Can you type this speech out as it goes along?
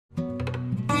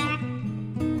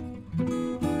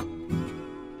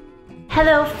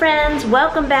Hello friends,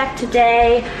 welcome back.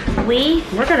 Today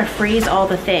we're gonna freeze all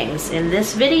the things. In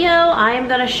this video, I am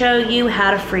gonna show you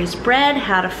how to freeze bread,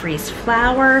 how to freeze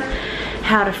flour,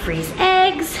 how to freeze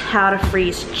eggs, how to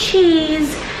freeze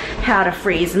cheese, how to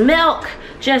freeze milk,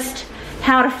 just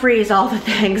how to freeze all the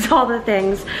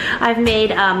things. I've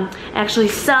made actually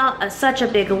such a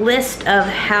big list of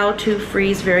how to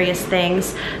freeze various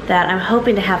things that I'm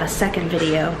hoping to have a second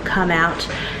video come out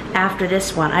after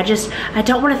this one. I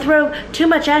don't want to throw too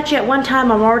much at you at one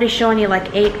time. I'm already showing you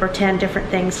like 8 or 10 different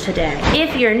things today.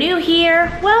 If you're new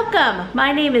here, welcome.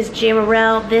 My name is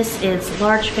Jamerrill. This is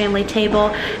Large Family Table,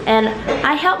 and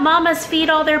I help mamas feed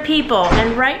all their people.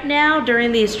 And right now,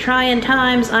 during these trying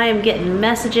times, I am getting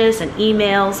messages and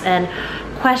emails and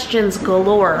questions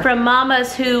galore from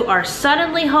mamas who are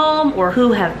suddenly home or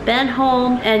who have been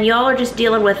home, and y'all are just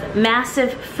dealing with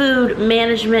massive food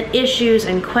management issues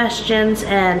and questions.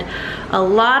 And a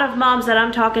lot of moms that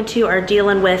I'm talking to are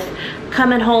dealing with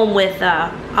coming home with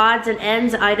odds and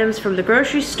ends items from the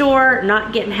grocery store,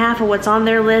 not getting half of what's on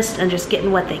their list and just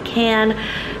getting what they can.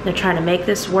 They're trying to make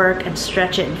this work and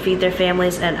stretch it and feed their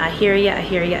families, and I hear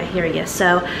you.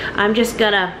 So I'm just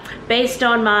gonna, based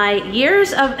on my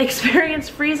years of experience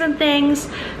freezing things,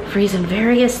 freezing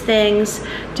various things,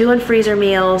 doing freezer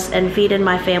meals, and feeding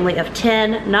my family of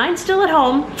 10, 9 still at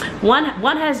home.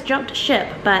 One has jumped ship,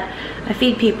 but I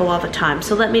feed people all the time.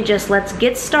 So let's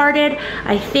get started.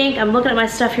 I think, I'm looking at my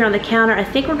stuff here on the counter, I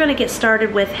think we're gonna get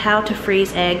started with how to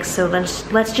freeze eggs. So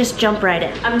let's just jump right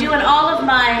in. I'm doing all of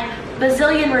my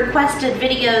bazillion requested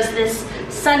videos this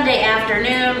Sunday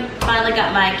afternoon. Finally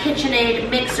got my KitchenAid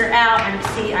mixer out, and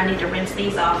see, I need to rinse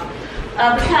these off.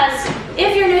 Because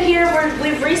if you're new here,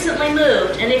 we've recently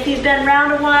moved, and if you've been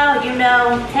around a while, you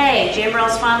know, hey,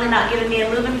 Jamerrill's finally not giving me a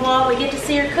moving vlog. We get to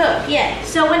see her cook, yay.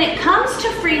 So when it comes to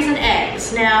freezing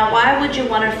eggs, now why would you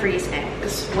want to freeze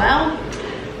eggs? Well,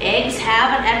 eggs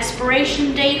have an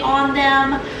expiration date on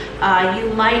them.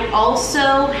 You might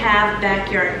also have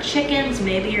backyard chickens.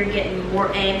 Maybe you're getting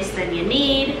more eggs than you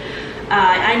need.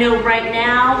 I know right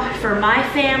now for my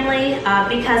family,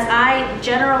 because I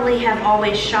generally have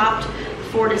always shopped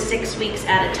 4 to 6 weeks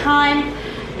at a time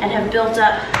and have built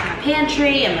up my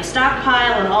pantry and my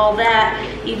stockpile and all that,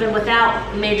 even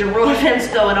without major world events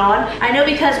going on. I know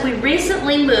because we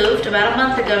recently moved about a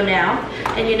month ago now,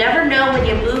 and you never know when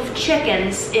you move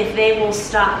chickens if they will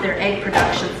stop their egg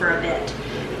production for a bit.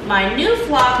 My new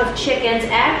flock of chickens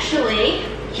actually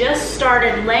just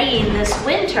started laying this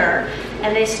winter,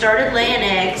 and they started laying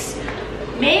eggs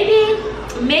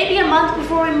maybe a month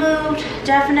before we moved,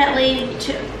 definitely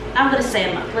I'm gonna say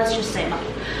a month, let's just say a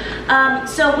month.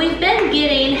 So we've been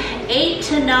getting 8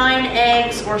 to 9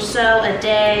 eggs or so a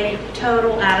day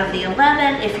total out of the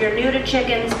 11. If you're new to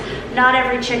chickens, not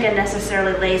every chicken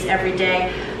necessarily lays every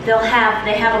day. They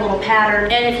have a little pattern,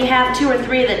 and if you have 2 or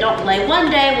 3 that don't lay one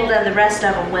day, well then the rest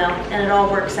of them will, and it all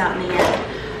works out in the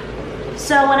end.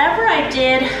 So whenever I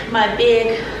did my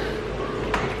big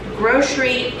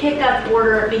grocery pickup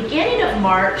order beginning of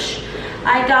March,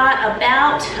 I got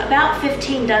about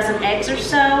 15 dozen eggs or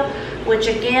so, which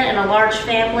again, in a large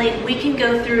family, we can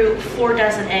go through 4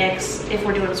 dozen eggs if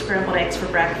we're doing scrambled eggs for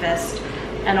breakfast,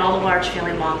 and all the large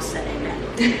family moms said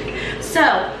amen.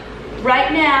 So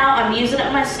right now I'm using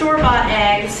up my store-bought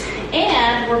eggs,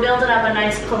 and we're building up a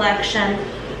nice collection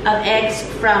of eggs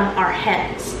from our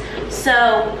hens.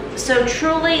 So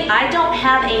truly, I don't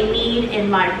have a need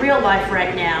in my real life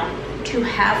right now to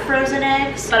have frozen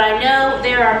eggs, but I know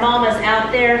there are mamas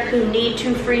out there who need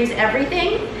to freeze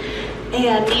everything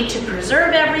and need to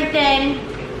preserve everything,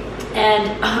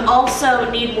 and also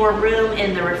need more room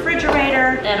in the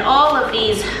refrigerator, and all of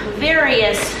these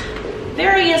various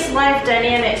life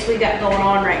dynamics we got going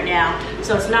on right now.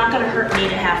 So it's not gonna hurt me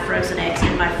to have frozen eggs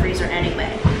in my freezer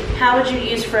anyway. How would you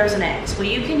use frozen eggs? Well,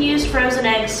 you can use frozen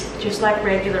eggs just like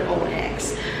regular old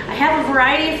eggs. I have a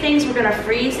variety of things we're gonna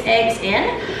freeze eggs in.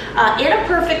 In a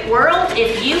perfect world,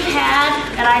 if you had,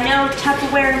 and I know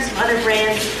Tupperware and some other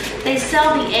brands, they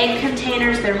sell the egg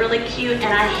containers, they're really cute,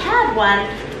 and I had one,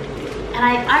 and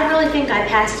I really think I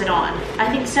passed it on. I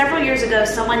think several years ago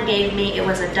someone gave me, it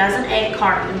was a dozen egg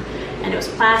carton, and it was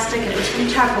plastic, and it was from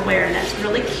Tupperware, and that's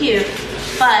really cute,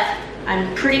 but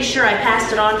I'm pretty sure I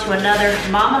passed it on to another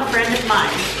mama friend of mine.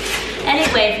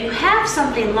 Anyway, if you have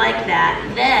something like that,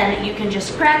 then you can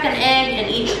just crack an egg in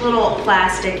each little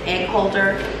plastic egg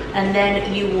holder, and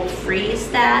then you will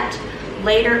freeze that.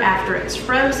 Later, after it's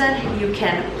frozen, you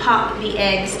can pop the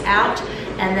eggs out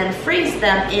and then freeze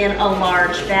them in a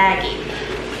large baggie.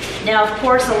 Now, of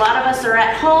course, a lot of us are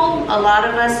at home. A lot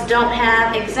of us don't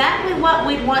have exactly what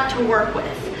we'd want to work with.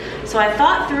 So I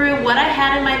thought through what I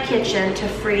had in my kitchen to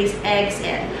freeze eggs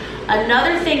in.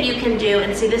 Another thing you can do,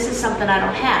 and see, this is something I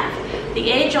don't have. The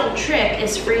age-old trick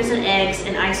is freezing eggs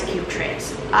in ice cube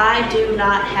trays. I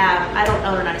don't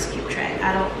own an ice cube tray.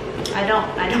 I don't.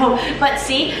 But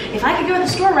see, if I could go to the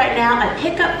store right now, I'd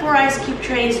pick up 4 ice cube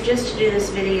trays just to do this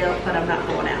video, but I'm not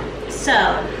going out.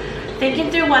 So,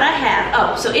 thinking through what I have.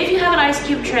 Oh, so if you have an ice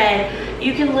cube tray,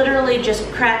 you can literally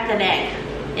just crack an egg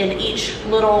in each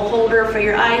little holder for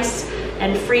your ice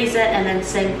and freeze it, and then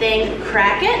same thing,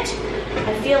 crack it.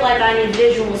 I feel like I need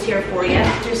visuals here for you.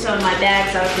 Do some of my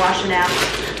bags I was washing out.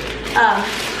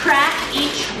 Crack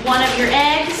each one of your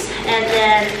eggs and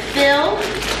then fill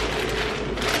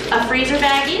a freezer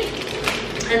baggie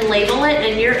and label it,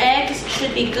 and your eggs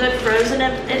should be good frozen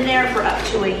in there for up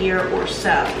to a year or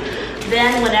so.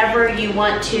 Then whenever you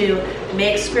want to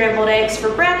make scrambled eggs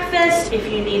for breakfast, if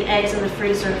you need eggs in the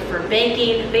freezer for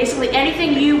baking, basically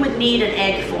anything you would need an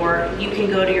egg for, you can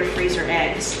go to your freezer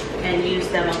eggs and use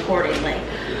them accordingly.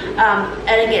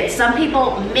 And again, some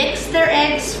people mix their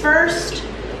eggs first.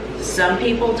 Some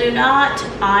people do not.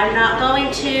 I'm not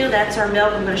going to. That's our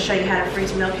milk. I'm going to show you how to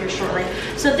freeze milk here shortly.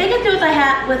 So thinking through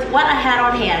with what I had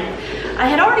on hand, I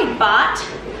had already bought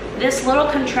this little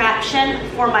contraption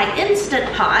for my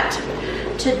Instant Pot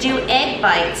to do egg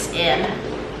bites in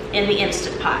the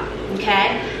Instant Pot,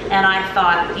 okay? And I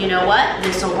thought, you know what?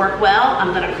 This will work well.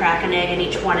 I'm going to crack an egg in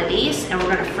each one of these, and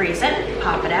we're going to freeze it,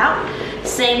 pop it out.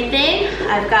 Same thing,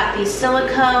 I've got these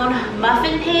silicone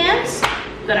muffin pans.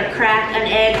 I'm going to crack an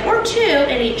egg or 2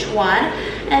 in each one.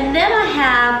 And then I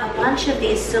have a bunch of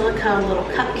these silicone little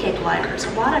cupcake liners.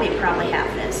 A lot of you probably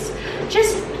have this.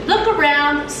 Just look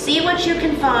around, see what you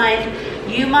can find.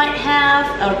 You might have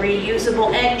a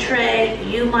reusable egg tray.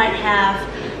 You might have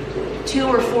 2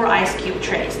 or 4 ice cube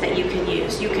trays that you can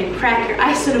use. You can crack your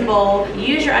ice in a bowl,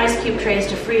 use your ice cube trays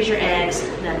to freeze your eggs,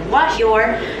 then wash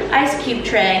your ice cube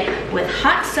tray with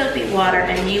hot soapy water,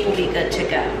 and you will be good to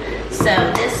go. So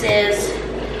this is,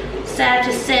 sad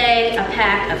to say, a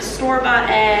pack of store-bought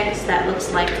eggs. That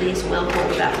looks like these will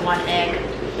hold about 1 egg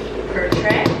per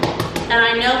tray. And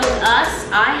I know with us,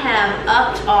 I have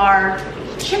upped our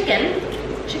chicken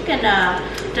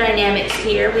dynamics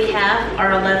here. We have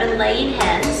our 11 laying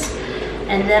hens,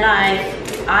 and then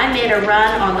I made a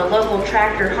run on the local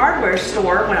tractor hardware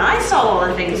store when I saw all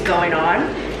the things going on,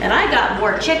 and I got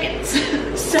more chickens.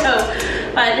 So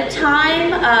by the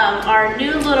time our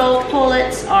new little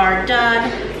pullets are done,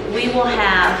 we will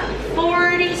have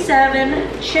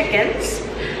 47 chickens.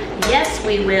 Yes,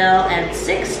 we will, and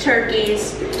 6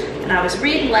 turkeys. And I was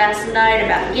reading last night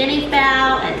about guinea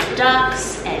fowl and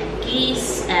ducks and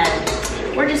geese,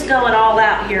 and we're just going all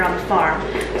out here on the farm.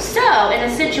 So in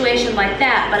a situation like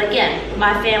that, but again,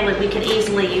 my family, we can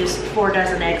easily use 4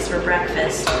 dozen eggs for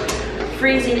breakfast.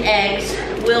 Freezing eggs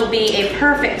will be a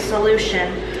perfect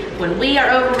solution when we are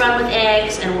overrun with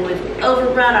eggs, and when we've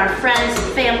overrun our friends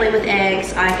and family with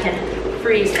eggs. I can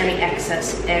freeze any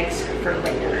excess eggs for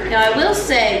later. Now I will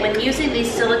say, when using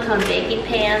these silicone baking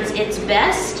pans, it's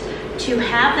best to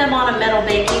have them on a metal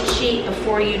baking sheet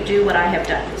before you do what I have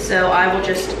done. So I will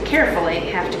just carefully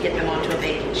have to get them onto a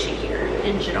baking sheet here,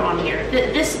 hinge it on here.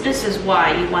 This is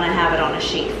why you want to have it on a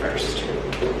sheet first.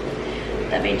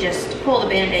 Let me just pull the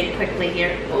Band-Aid quickly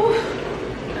here. Ooh.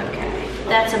 Okay,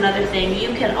 that's another thing.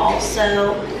 You can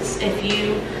also, if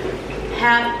you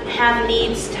have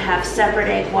needs to have separate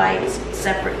egg whites,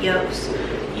 separate yolks,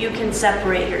 you can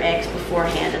separate your eggs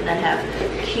beforehand and then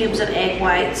have cubes of egg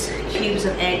whites, cubes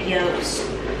of egg yolks,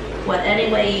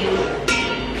 any way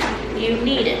you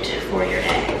need it for your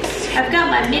eggs. I've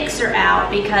got my mixer out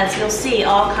because you'll see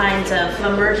all kinds of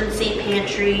emergency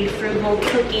pantry, frugal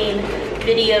cooking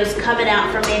videos coming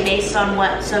out from me based on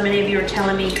what so many of you are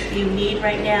telling me you need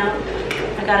right now.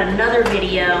 I got another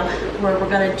video where we're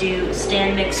going to do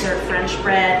stand mixer, French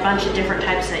bread, a bunch of different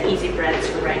types of easy breads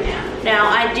for right now. Now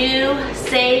I do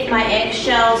save my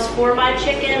eggshells for my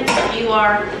chickens. You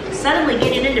are suddenly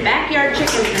getting into backyard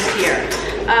chickens this year.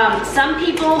 Some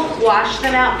people wash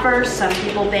them out first, some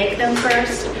people bake them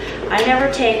first. I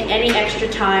never take any extra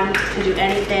time to do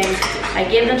anything. I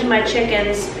give them to my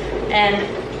chickens, and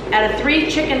out of 3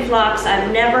 chicken flocks,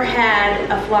 I've never had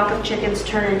a flock of chickens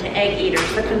turn into egg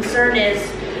eaters. The concern is,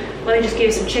 let me just give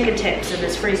you some chicken tips in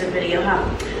this freezing video,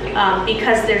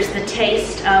 because there's the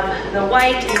taste of the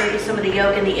white and maybe some of the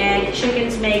yolk in the egg.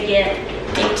 Chickens may get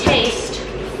a taste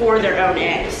for their own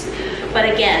eggs. But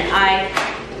again, I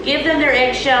give them their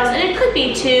eggshells, and it could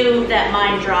be too that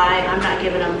mine dry. I'm not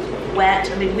giving them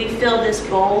wet. I mean, we fill this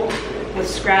bowl with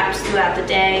scraps throughout the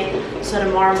day, so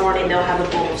tomorrow morning they'll have a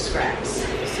bowl of scraps.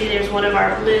 See, there's one of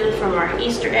our blue from our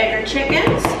Easter egger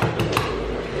chickens.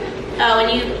 Oh,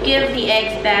 and you give the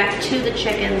eggs back to the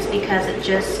chickens because it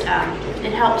just,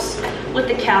 it helps with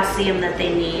the calcium that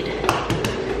they need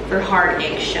for hard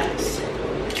eggshells.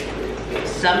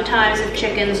 Sometimes if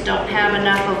chickens don't have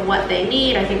enough of what they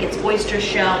need, I think it's oyster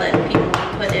shell that people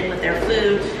put in with their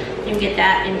food. You can get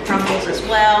that in crumbles as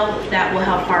well. That will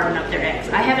help harden up their eggs.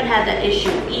 I haven't had that issue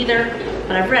either,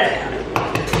 but I've read about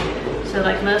it. So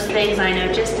like most things, I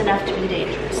know just enough to be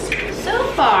dangerous. So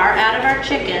far, out of our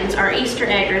chickens, our Easter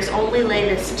eggers only lay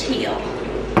this teal.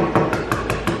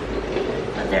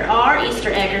 But there are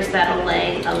Easter eggers that'll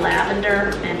lay a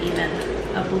lavender and even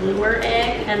a bluer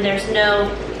egg, and there's no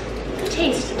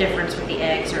taste difference with the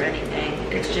eggs or anything.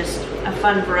 It's just a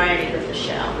fun variety with the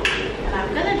shell. And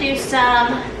I'm gonna do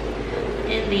some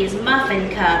in these muffin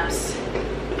cups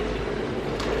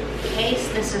in case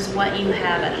this is what you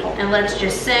have at home. And let's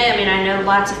just say, I mean, I know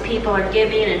lots of people are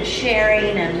giving and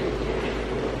sharing and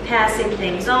passing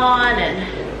things on,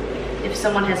 and if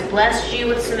someone has blessed you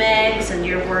with some eggs and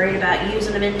you're worried about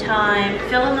using them in time,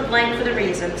 fill in the blank for the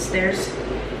reasons. There's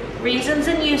reasons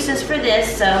and uses for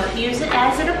this, so use it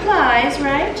as it applies,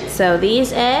 right? So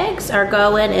these eggs are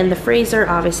going in the freezer.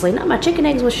 Obviously not my chicken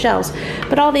eggs with shells,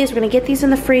 but all these, we're gonna get these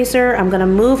in the freezer. I'm gonna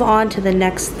move on to the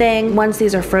next thing. Once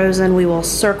these are frozen, we will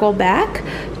circle back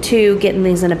to getting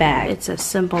these in a bag. It's as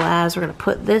simple as we're gonna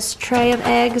put this tray of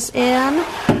eggs in.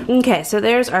 Okay, so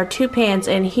there's our 2 pans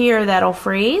in here that'll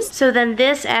freeze. So then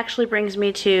this actually brings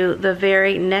me to the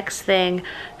very next thing.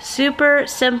 Super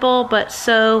simple, but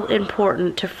so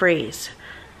important to freeze.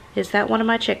 Is that one of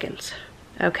my chickens?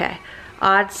 Okay,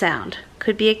 odd sound.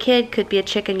 Could be a kid, could be a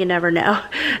chicken, you never know.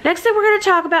 Next thing we're gonna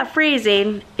talk about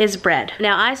freezing is bread.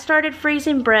 Now I started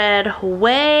freezing bread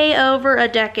way over a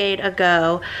decade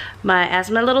ago. As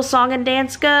my little song and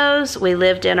dance goes, we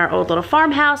lived in our old little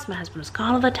farmhouse. My husband was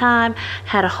gone all the time,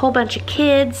 had a whole bunch of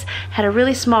kids, had a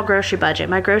really small grocery budget.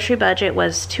 My grocery budget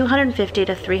was $250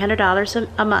 to $300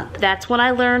 a month. That's when I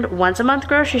learned once a month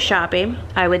grocery shopping.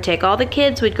 I would take all the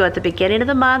kids, we'd go at the beginning of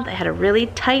the month. I had a really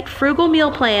tight frugal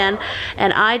meal plan,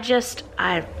 and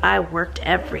I worked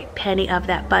every penny of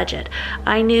that budget.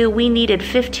 I knew we needed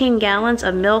 15 gallons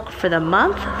of milk for the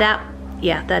month.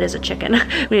 Yeah, that is a chicken.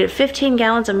 We needed 15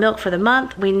 gallons of milk for the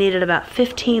month. We needed about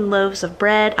 15 loaves of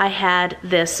bread. I had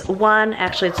this one,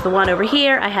 actually it's the one over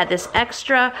here. I had this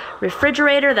extra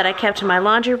refrigerator that I kept in my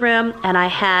laundry room, and I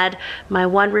had my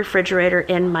one refrigerator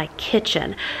in my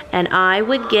kitchen. And I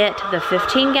would get the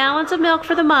 15 gallons of milk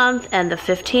for the month and the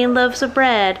 15 loaves of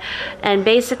bread and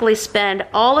basically spend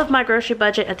all of my grocery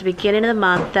budget at the beginning of the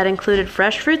month. That included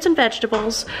fresh fruits and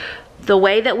vegetables. The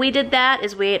way that we did that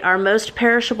is we ate our most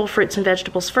perishable fruits and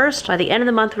vegetables first. By the end of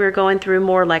the month, we were going through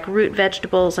more like root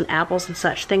vegetables and apples and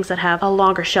such, things that have a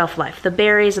longer shelf life. The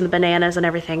berries and the bananas and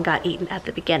everything got eaten at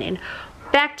the beginning.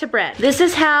 Back to bread. This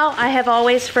is how I have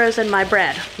always frozen my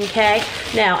bread, okay?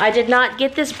 Now, I did not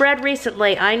get this bread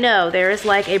recently. I know there is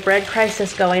like a bread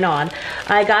crisis going on.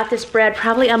 I got this bread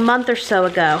probably a month or so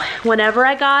ago. Whenever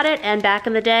I got it, and back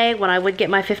in the day when I would get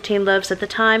my 15 loaves at the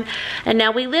time, and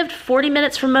now we lived 40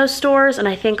 minutes from most stores, and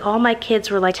I think all my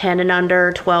kids were like 10 and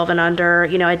under, 12 and under.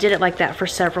 You know, I did it like that for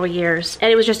several years.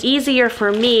 And it was just easier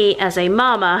for me as a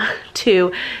mama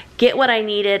to get what I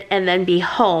needed and then be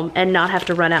home and not have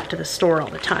to run out to the store all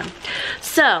the time.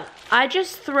 So I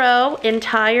just throw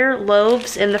entire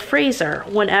loaves in the freezer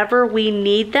whenever we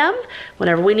need them.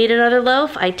 Whenever we need another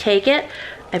loaf, I take it,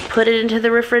 I put it into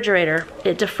the refrigerator,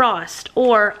 it defrosts,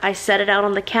 or I set it out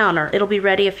on the counter. It'll be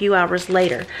ready a few hours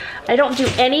later. I don't do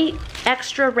any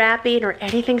extra wrapping or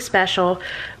anything special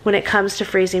when it comes to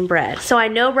freezing bread. So I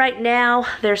know right now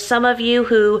there's some of you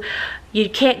who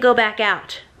you can't go back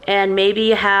out. And maybe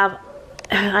you have,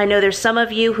 I know there's some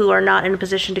of you who are not in a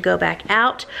position to go back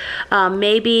out.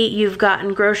 Maybe you've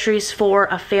gotten groceries for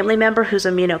a family member who's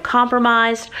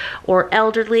immunocompromised or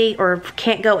elderly or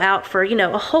can't go out for, you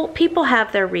know, people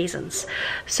have their reasons.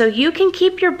 So you can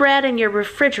keep your bread in your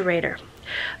refrigerator.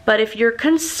 But if you're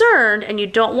concerned and you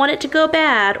don't want it to go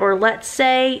bad, or let's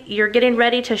say you're getting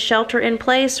ready to shelter in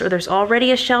place or there's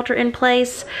already a shelter in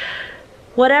place,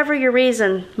 whatever your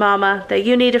reason, Mama, that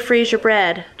you need to freeze your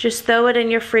bread, just throw it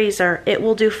in your freezer. It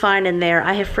will do fine in there.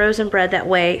 I have frozen bread that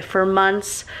way for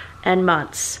months and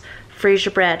months. Freeze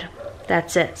your bread.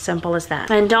 That's it. Simple as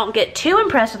that. And don't get too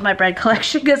impressed with my bread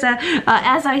collection because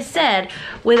as I said,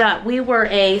 we were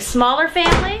a smaller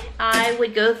family. I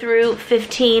would go through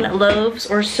 15 loaves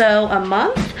or so a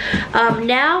month.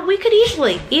 Now we could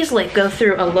easily go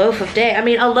through a loaf a day. I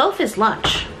mean, a loaf is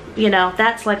lunch. You know,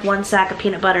 that's like one sack of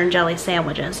peanut butter and jelly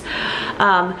sandwiches.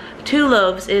 2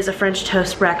 loaves is a French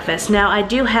toast breakfast. Now I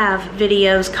do have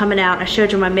videos coming out. I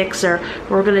showed you my mixer.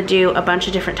 We're gonna do a bunch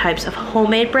of different types of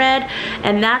homemade bread,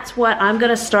 and that's what I'm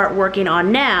gonna start working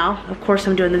on now. Of course,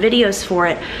 I'm doing the videos for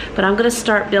it, but I'm gonna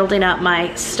start building up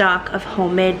my stock of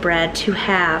homemade bread to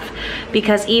have,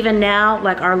 because even now,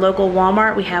 like our local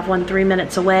Walmart, we have one 3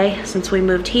 minutes away since we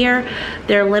moved here,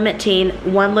 they're limiting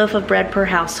 1 loaf of bread per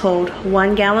household,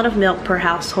 1 gallon of milk per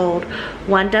household,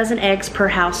 1 dozen eggs per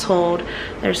household.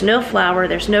 There's no flour,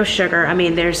 there's no sugar. I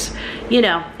mean, there's, you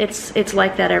know, it's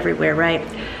like that everywhere, right?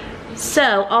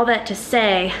 So all that to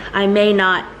say, I may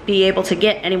not be able to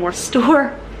get any more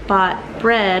store-bought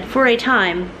bread for a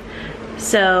time.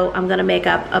 So I'm gonna make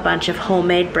up a bunch of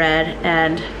homemade bread,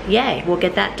 and yay, we'll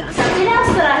get that done. Something else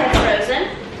that I have frozen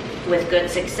with good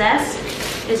success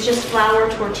is just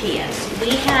flour tortillas.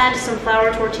 We had some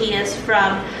flour tortillas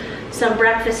from some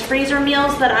breakfast freezer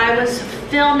meals that I was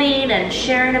filming and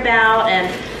sharing about,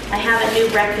 and I have a new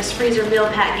breakfast freezer meal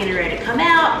pack getting ready to come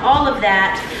out, all of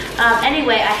that.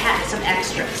 Anyway, I had some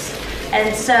extras.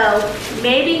 And so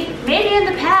maybe in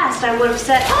the past I would have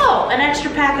said, oh, an extra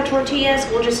pack of tortillas,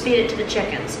 we'll just feed it to the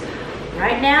chickens.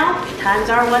 Right now, times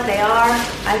are what they are.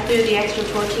 I threw the extra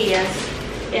tortillas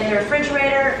in the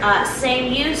refrigerator.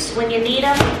 Same use when you need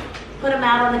them. Put them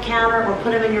out on the counter or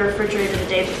put them in your refrigerator the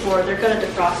day before. They're gonna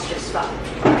defrost just fine.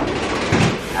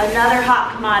 Another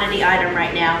hot commodity item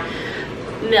right now,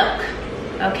 milk.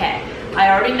 Okay,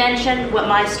 I already mentioned what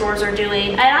my stores are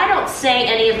doing, and I don't say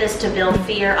any of this to build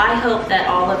fear. I hope that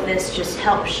all of this just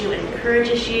helps you and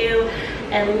encourages you.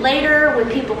 And later, when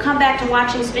people come back to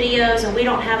watch these videos and we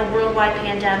don't have a worldwide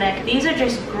pandemic, these are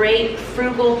just great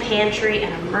frugal pantry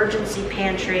and emergency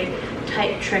pantry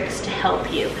type tricks to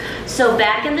help you. So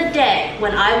back in the day,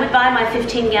 when I would buy my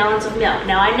 15 gallons of milk,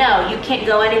 now I know you can't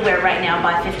go anywhere right now and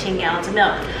buy 15 gallons of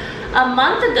milk. A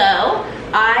month ago,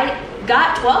 I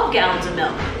got 12 gallons of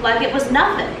milk like it was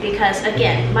nothing, because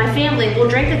again, my family will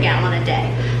drink a gallon a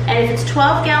day. And if it's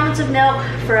 12 gallons of milk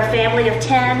for a family of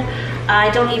 10, I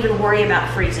don't even worry about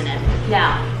freezing it.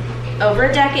 Now, over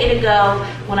a decade ago,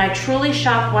 when I truly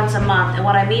shopped once a month, and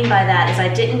what I mean by that is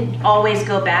I didn't always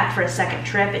go back for a second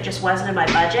trip, it just wasn't in my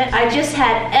budget. I just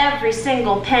had every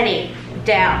single penny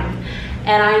down,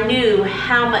 and I knew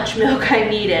how much milk I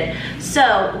needed.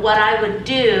 So what I would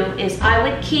do is I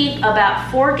would keep about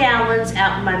 4 gallons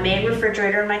out in my main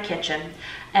refrigerator in my kitchen,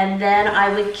 and then I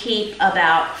would keep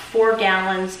about 4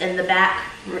 gallons in the back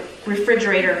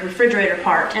refrigerator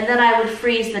part, and then I would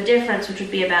freeze the difference, which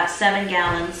would be about 7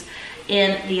 gallons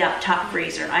in the up top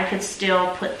freezer. I could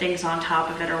still put things on top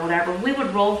of it or whatever. We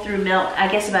would roll through milk,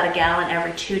 I guess about a gallon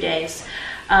every 2 days.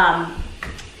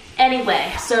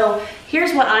 Anyway, so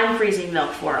here's what I'm freezing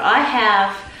milk for. I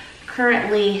have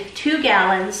currently 2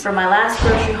 gallons from my last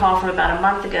grocery haul from about a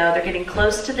month ago. They're getting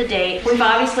close to the date. We've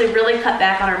obviously really cut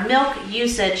back on our milk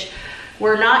usage.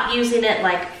 We're not using it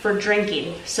like for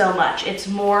drinking so much. It's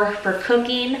more for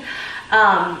cooking.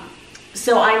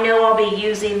 So I know I'll be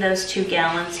using those 2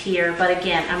 gallons here, but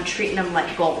again, I'm treating them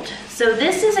like gold. So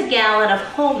this is a gallon of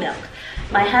whole milk.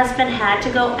 My husband had to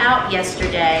go out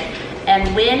yesterday,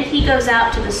 and when he goes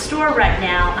out to the store right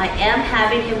now, I am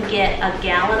having him get a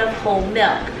gallon of whole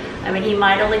milk. I mean, he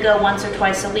might only go once or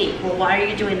twice a week. Well, why are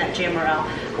you doing that,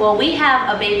 Jamerrill? Well, we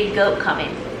have a baby goat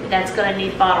coming that's gonna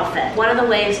need bottle fed. One of the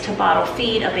ways to bottle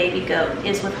feed a baby goat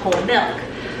is with whole milk.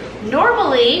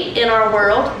 Normally, in our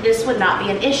world, this would not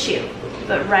be an issue.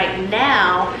 But right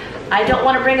now, I don't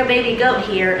want to bring a baby goat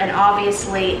here and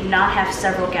obviously not have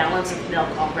several gallons of milk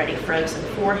already frozen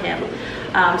for him.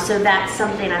 So that's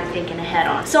something I'm thinking ahead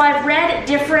on. So I've read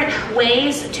different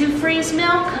ways to freeze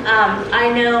milk.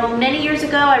 I know many years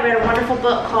ago I read a wonderful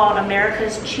book called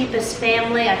America's Cheapest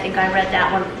Family. I think I read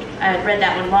that one. I read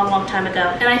that one a long time ago.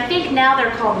 And I think now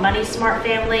they're called Money Smart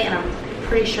Family, and I'm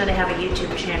pretty sure they have a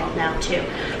YouTube channel now too.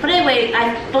 But anyway,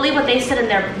 I believe what they said in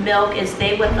their milk is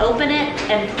they would open it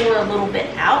and pour a little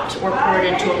bit out, or pour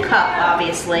it into a cup,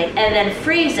 obviously, and then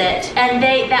freeze it, and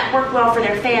that worked well for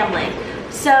their family.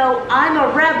 So I'm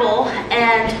a rebel,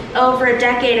 and over a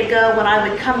decade ago when I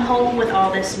would come home with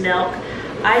all this milk,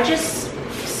 I just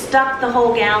stuck the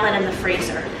whole gallon in the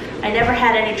freezer. I never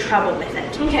had any trouble with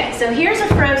it. Okay, so here's a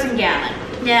frozen gallon.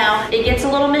 Now, it gets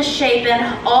a little misshapen.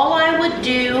 All I would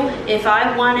do if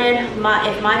I wanted,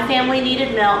 if my family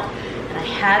needed milk and I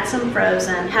had some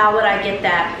frozen, how would I get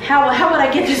that? How would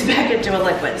I get this back into a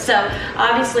liquid? So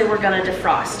obviously we're gonna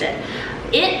defrost it.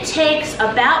 It takes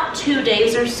about 2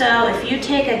 days or so. If you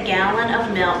take a gallon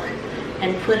of milk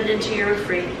and put it into your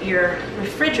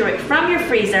refrigerator, from your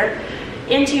freezer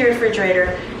into your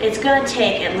refrigerator, it's gonna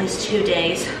take at least 2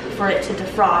 days for it to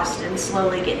defrost and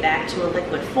slowly get back to a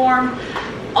liquid form.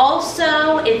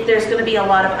 Also, if there's going to be a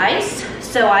lot of ice,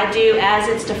 so I do, as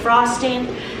it's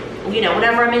defrosting, you know,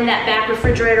 whenever I'm in that back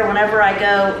refrigerator, whenever I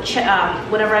go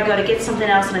to get something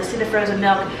else and I see the frozen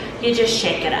milk, you just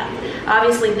shake it up.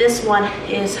 Obviously, this one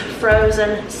is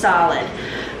frozen solid.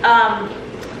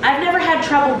 I've never had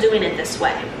trouble doing it this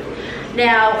way.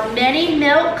 Now, many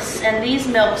milks, and these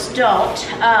milks don't,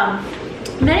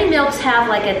 many milks have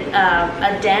like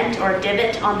a dent or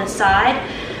divot on the side.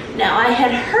 Now, I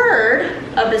had heard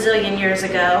a bazillion years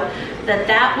ago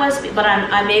that was, but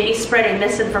I may be spreading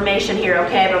misinformation here,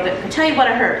 okay, but I'll tell you what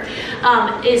I heard,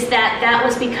 is that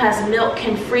was because milk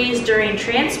can freeze during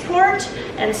transport,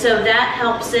 and so that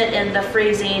helps it in the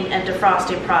freezing and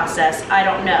defrosting process. I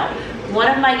don't know. One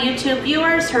of my YouTube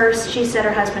viewers, she said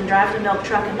her husband drives a milk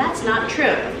truck, and that's not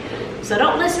true. So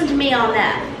don't listen to me on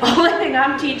that. Only thing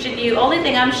I'm teaching you, only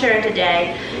thing I'm sharing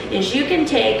today is you can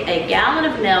take a gallon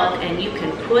of milk and you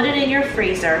can put it in your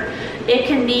freezer. It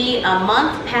can be a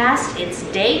month past its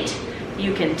date.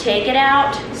 You can take it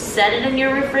out, set it in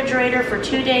your refrigerator for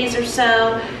 2 days or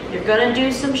so. You're gonna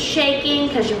do some shaking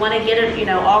because you wanna get it, you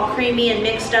know, all creamy and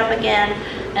mixed up again.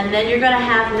 And then you're gonna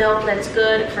have milk that's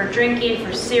good for drinking,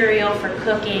 for cereal, for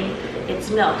cooking. It's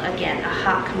milk, again, a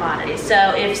hot commodity.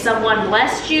 So if someone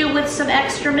blessed you with some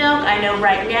extra milk, I know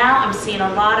right now I'm seeing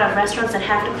a lot of restaurants that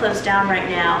have to close down right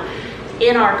now.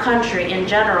 In our country in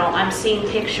general, I'm seeing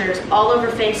pictures all over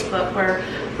Facebook where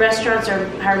restaurants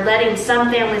are letting some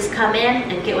families come in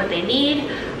and get what they need.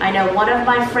 I know one of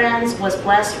my friends was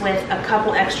blessed with a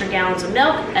couple extra gallons of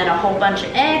milk and a whole bunch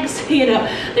of eggs. You know,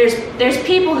 there's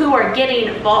people who are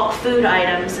getting bulk food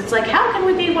items. It's like, how can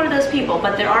we be one of those people?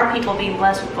 But there are people being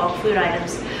blessed with bulk food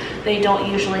items they don't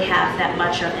usually have that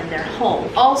much of in their home.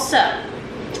 Also,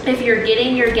 if you're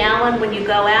getting your gallon when you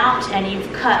go out and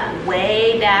you've cut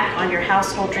way back on your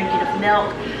household drinking of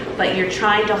milk, but you're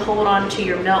trying to hold on to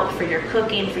your milk for your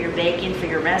cooking, for your baking, for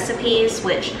your recipes,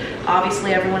 which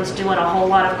obviously everyone's doing a whole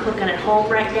lot of cooking at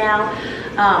home right now,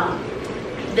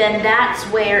 then that's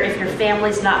where, if your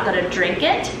family's not going to drink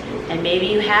it, and maybe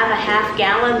you have a half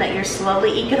gallon that you're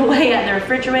slowly eking away at the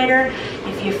refrigerator,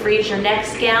 if you freeze your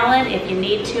next gallon, if you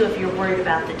need to, if you're worried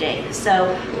about the date.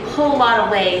 So a whole lot of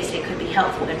ways it could be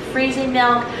helpful in freezing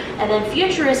milk. And then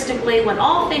futuristically, when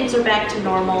all things are back to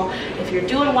normal, if you're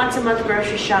doing once a month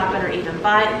grocery shopping or even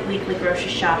bi-weekly grocery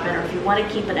shopping, or if you want to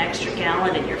keep an extra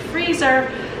gallon in your freezer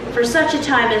for such a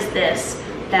time as this,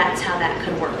 that's how that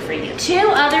could work for you. Two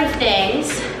other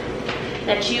things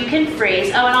that you can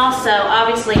freeze. Oh, and also,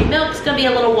 obviously, milk's gonna be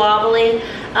a little wobbly.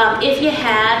 If you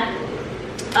had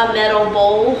a metal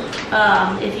bowl,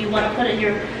 if you want to put it in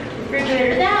your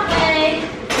refrigerator that way.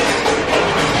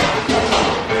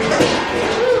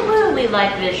 Ooh, we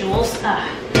like visuals.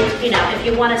 You know, if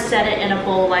you want to set it in a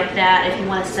bowl like that, if you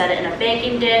want to set it in a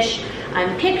baking dish,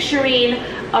 I'm picturing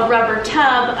a rubber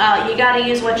tub. You got to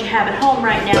use what you have at home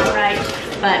right now, right?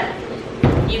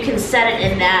 But you can set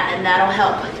it in that, and that'll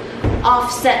help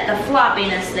offset the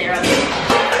floppiness there.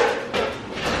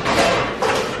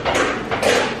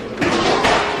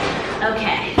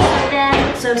 Okay,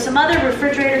 then, so some other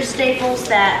refrigerator staples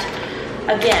that,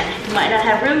 again, you might not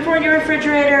have room for in your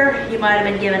refrigerator, you might have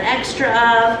been given extra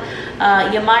of,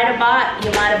 you might have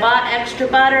bought extra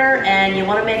butter, and you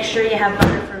want to make sure you have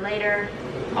butter for later,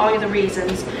 all the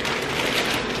reasons.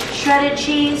 Shredded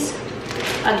cheese,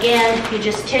 again, you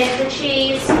just take the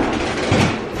cheese,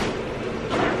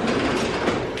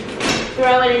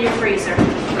 throw it in your freezer.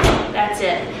 That's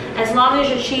it. As long as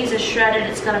your cheese is shredded,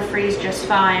 it's going to freeze just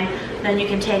fine. Then you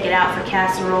can take it out for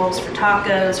casseroles, for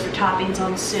tacos, for toppings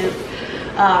on soup,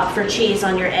 for cheese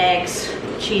on your eggs.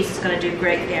 Cheese is going to do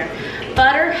great there.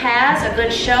 Butter has a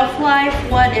good shelf life.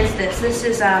 What is this? This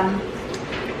is,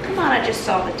 come on, I just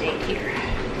saw the date here.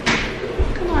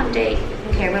 Come on, date.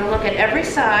 Okay, we're going to look at every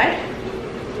side.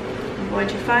 I'm going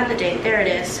to find the date. There it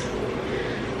is.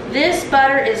 This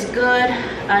butter is good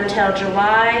until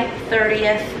July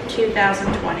 30th,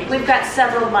 2020. We've got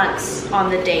several months on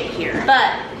the date here,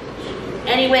 but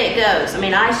anyway it goes. I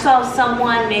mean, I saw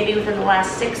someone maybe within the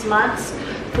last 6 months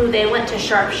who they went to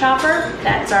Sharp Shopper.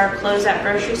 That's our closeout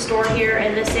grocery store here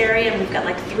in this area. We've got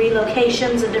like 3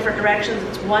 locations in different directions.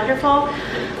 It's wonderful.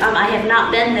 I have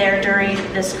not been there during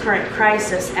this current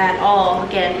crisis at all.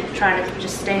 Again, trying to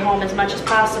just stay home as much as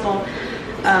possible.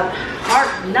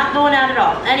 Not going out at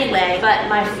all. Anyway, but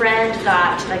my friend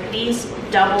got like these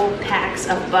double packs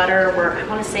of butter were, I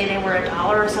want to say they were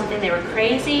 $1 or something. They were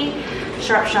crazy.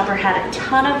 Sharp Shopper had a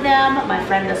ton of them. My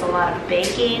friend does a lot of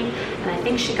baking, and I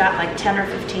think she got like 10 or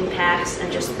 15 packs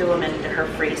and just threw them into her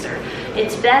freezer.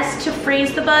 It's best to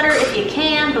freeze the butter if you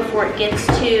can before it gets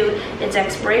to its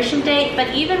expiration date, but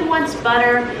even once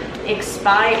butter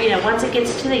expires, you know, once it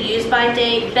gets to the use by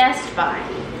date, best by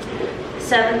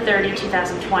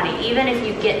 7/30/2020. Even if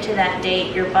you get to that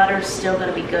date, your butter's still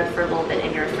gonna be good for a little bit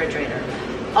in your refrigerator.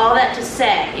 All that to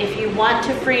say, if you want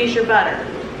to freeze your butter,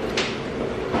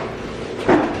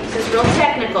 this is real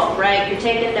technical, right? You're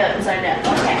taking notes, I know.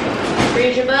 Okay,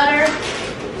 freeze your butter.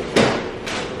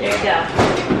 There you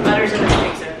go. Butter's in the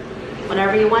freezer.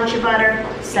 Whenever you want your butter,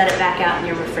 set it back out in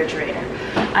your refrigerator.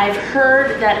 I've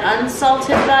heard that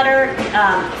unsalted butter,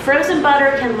 frozen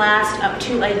butter can last up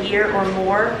to a year or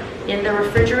more in the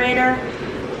refrigerator.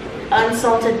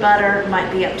 Unsalted butter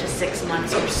might be up to 6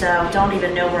 months or so. Don't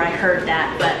even know where I heard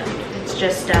that, but it's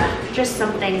just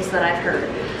some things that I've heard.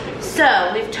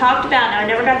 So we've talked about, now I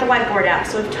never got the whiteboard out,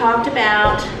 so we've talked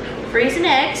about freezing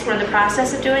eggs. We're in the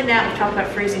process of doing that. We've talked about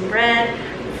freezing bread,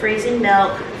 freezing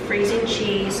milk, freezing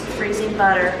cheese, freezing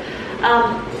butter.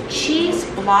 Cheese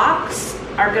blocks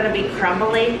are gonna be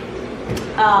crumbly.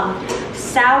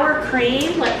 Sour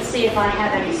cream, let's see if I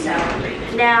have any sour cream.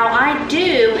 Now I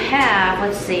do have,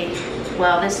 let's see,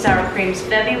 well this sour cream's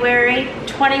February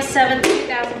 27th,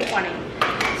 2020.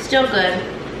 Still good.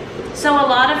 So a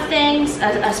lot of things,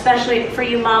 especially for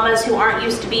you mamas who aren't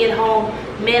used to being home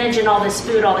managing all this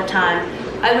food all the time,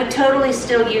 I would totally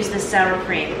still use this sour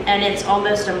cream, and it's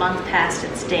almost a month past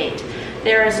its date.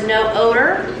 There is no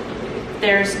odor.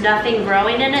 There's nothing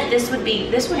growing in it. This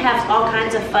would have all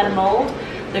kinds of fun mold.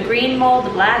 The green mold, the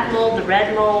black mold, the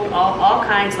red mold, all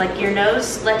kinds, like your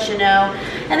nose lets you know,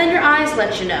 and then your eyes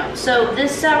let you know. So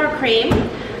this sour cream,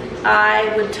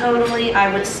 I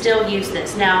would still use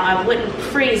this. Now, I wouldn't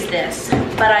freeze this,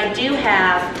 but I do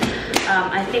have,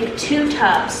 I think 2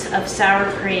 tubs of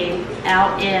sour cream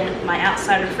out in my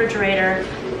outside refrigerator,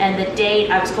 and the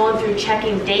date, I was going through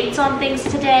checking dates on things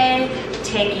today,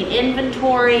 taking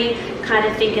inventory, kind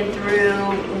of thinking through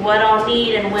what I'll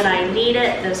need and when I need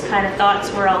it. Those kind of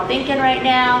thoughts we're all thinking right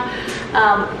now.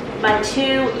 My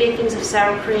 2 big things of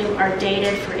sour cream are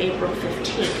dated for April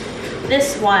 15th.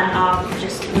 This one,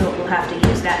 we'll have to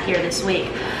use that here this week.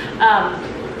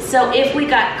 So if we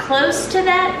got close to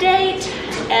that date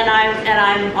and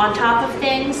I'm on top of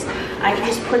things, I can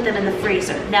just put them in the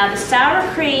freezer. Now the sour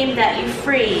cream that you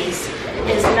freeze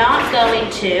is not going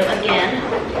to, again,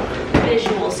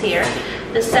 visuals here,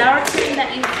 the sour cream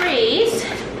that you freeze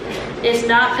is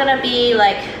not gonna be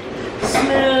like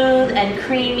smooth and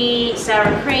creamy sour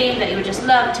cream that you would just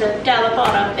love to dollop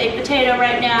on a baked potato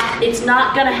right now. It's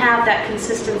not gonna have that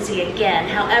consistency again.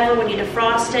 However, when you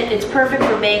defrost it, it's perfect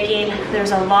for baking.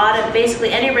 There's a lot of,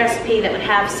 basically any recipe that would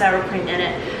have sour cream in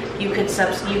it, you could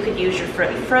use your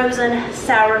frozen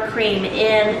sour cream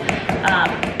in.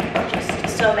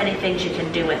 Just so many things you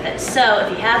can do with it. So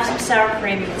if you have some sour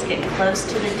cream, it's getting close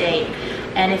to the date,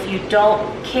 and if you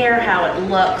don't care how it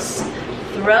looks,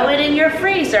 throw it in your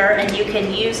freezer and you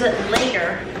can use it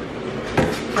later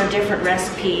for different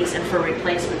recipes and for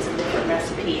replacements of different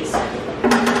recipes.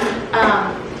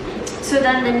 So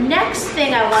then the next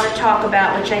thing I want to talk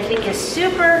about, which I think is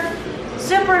super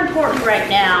important right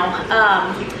now,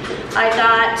 I've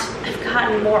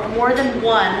gotten more than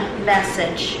one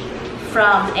message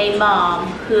from a mom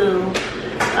who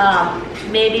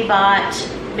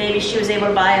maybe she was able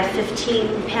to buy a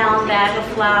 15-pound bag of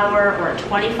flour, or a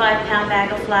 25-pound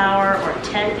bag of flour, or a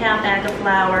 10-pound bag of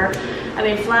flour. I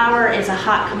mean, flour is a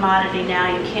hot commodity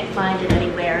now. You can't find it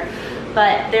anywhere.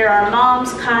 But there are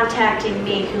moms contacting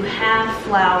me who have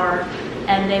flour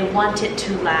and they want it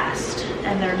to last,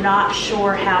 and they're not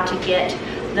sure how to get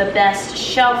the best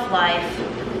shelf life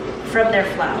from their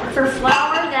flour. For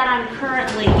flour that I'm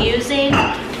currently using,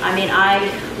 I mean,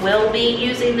 I will be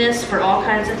using this for all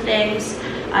kinds of things.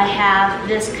 I have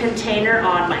this container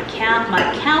on my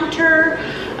counter.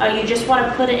 You just want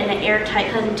to put it in an airtight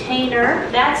container.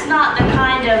 That's not the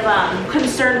kind of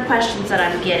concerned questions that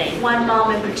I'm getting. One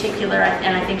mom in particular,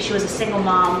 and I think she was a single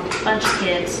mom, bunch of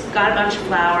kids, got a bunch of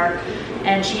flour,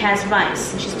 and she has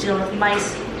mice, and she's dealing with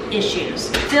mice issues.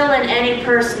 Still, in any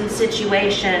person's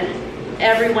situation,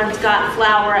 everyone's got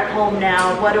flour at home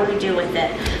now. What do we do with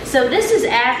it? So this is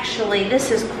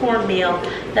cornmeal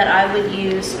that I would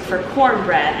use for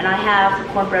cornbread, and I have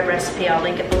a cornbread recipe. I'll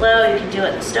link it below. You can do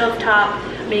it in the stovetop.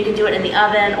 I mean, you can do it in the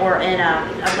oven or in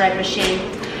a bread machine.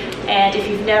 And if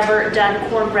you've never done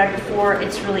cornbread before,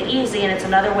 it's really easy, and it's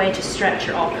another way to stretch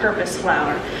your all-purpose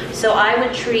flour. So I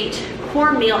would treat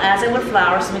cornmeal as I would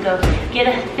flour. So we go get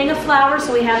a thing of flour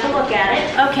so we have to look at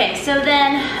it. Okay, so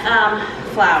then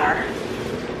flour.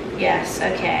 Yes,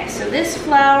 okay. So this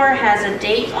flour has a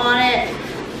date on it.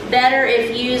 Better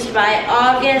if used by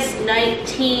August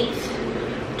 19th,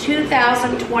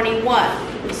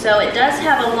 2021. So it does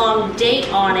have a long date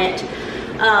on it.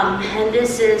 And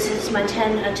this is my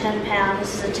 10 pound.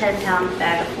 This is a 10-pound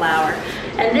bag of flour.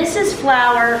 And this is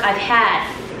flour I've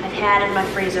had in my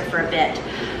freezer for a bit.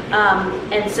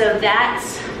 And so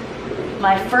that's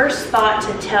my first thought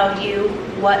to tell you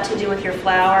what to do with your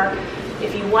flour.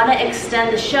 If you want to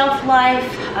extend the shelf life,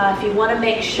 if you want to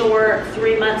make sure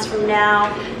 3 months from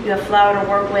now you have flour to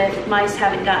work with, mice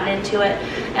haven't gotten into it.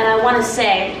 And I want to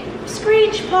say,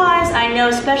 screech, pause. I know,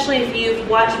 especially if you've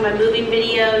watched my moving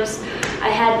videos, I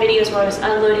had videos where I was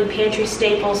unloading pantry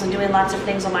staples and doing lots of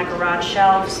things on my garage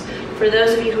shelves. For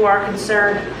those of you who are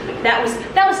concerned, that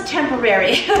was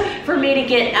temporary for me to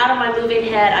get out of my moving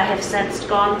head. I have since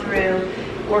gone through,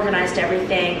 organized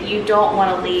everything. You don't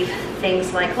want to leave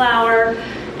things like flour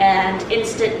and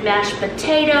instant mashed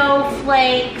potato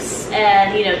flakes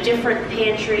and, you know, different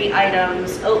pantry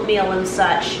items, oatmeal and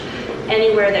such,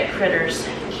 anywhere that critters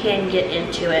can get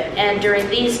into it. And during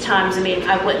these times, I mean,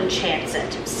 I wouldn't chance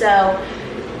it. So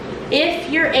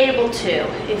if you're able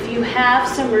to, if you have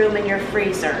some room in your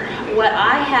freezer, what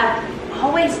I have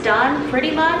always done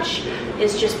pretty much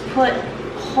is just put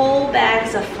whole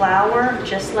bags of flour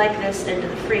just like this into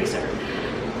the freezer.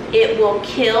 It will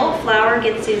kill, flour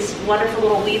gets these wonderful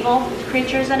little weevil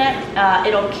creatures in it.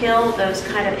 It'll kill those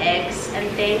kind of eggs and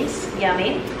things,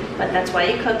 yummy, but that's why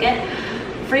you cook it.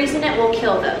 Freezing it will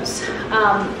kill those.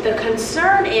 The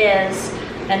concern is,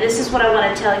 and this is what I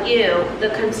want to tell you,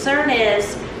 the concern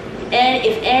is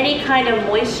if any kind of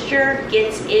moisture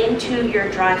gets into your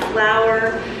dry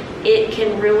flour, it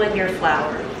can ruin your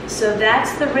flour. So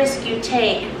that's the risk you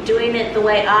take doing it the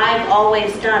way I've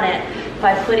always done it,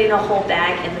 by putting a whole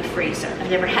bag in the freezer. I've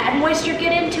never had moisture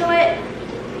get into it,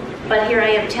 but here I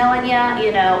am telling you,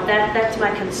 you know, that's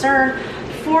my concern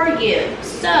for you.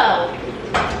 So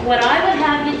what I would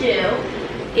have you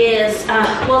do is,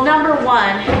 well, number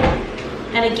one,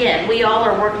 and again, we all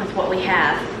are working with what we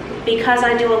have. Because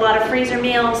I do a lot of freezer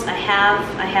meals, I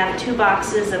have 2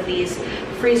 boxes of these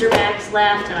freezer bags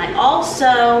left, and I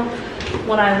also,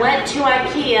 when I went to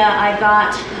IKEA, I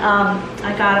got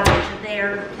a bunch of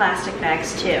their plastic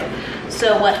bags too.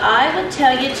 So what I would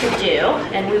tell you to do,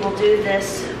 and we will do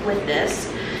this with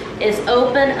this, is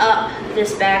open up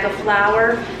this bag of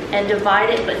flour and divide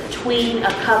it between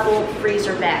a couple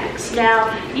freezer bags.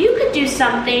 Now, you could do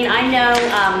something, I know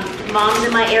moms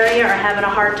in my area are having a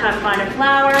hard time finding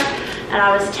flour, and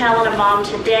I was telling a mom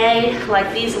today,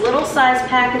 like these little size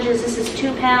packages, this is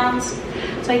 2 pounds.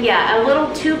 So yeah, a little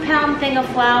 2-pound thing of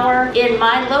flour. In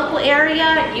my local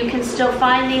area, you can still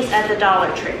find these at the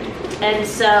Dollar Tree. And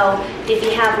so if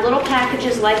you have little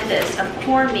packages like this of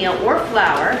cornmeal or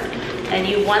flour, and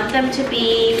you want them to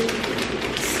be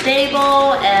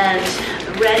stable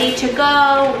and ready to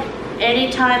go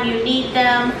anytime you need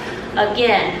them,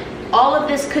 again, all of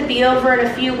this could be over in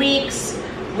a few weeks.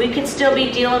 We could still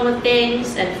be dealing with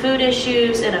things and food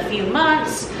issues in a few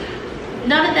months.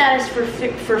 None of that is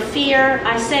for fear.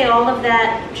 I say all of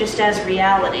that just as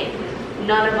reality.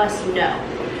 None of us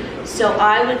know. So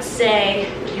I would say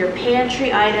your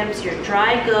pantry items, your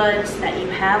dry goods that you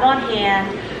have on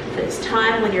hand for this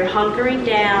time when you're hunkering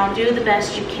down, do the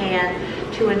best you can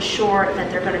to ensure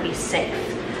that they're going to be safe.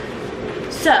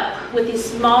 So with these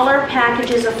smaller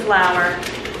packages of flour,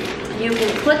 you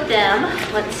can put them,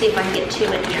 let's see if I can get 2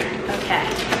 in here. Okay.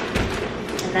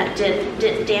 And that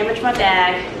didn't damage my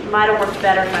bag. Might have worked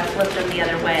better if I flipped them the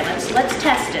other way. Let's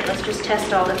test it. Let's just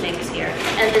test all the things here.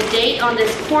 And the date on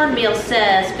this cornmeal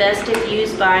says best if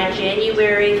used by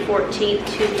January 14th,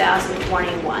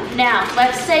 2021. Now,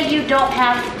 let's say you don't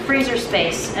have freezer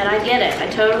space, and I get it. I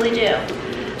totally do.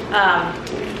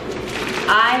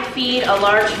 I feed a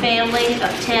large family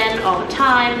of 10 all the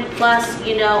time. Plus,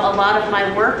 you know, a lot of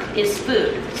my work is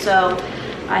food. So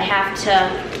I have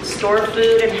to store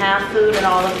food and have food and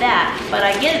all of that. But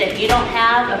I get it, if you don't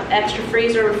have an extra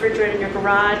freezer or refrigerator in your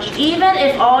garage, even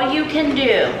if all you can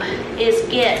do is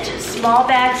get small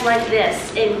bags like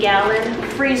this in gallon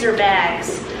freezer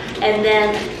bags, and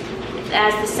then,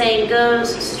 as the saying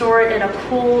goes, store it in a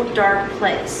cool, dark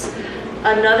place.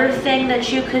 Another thing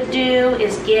that you could do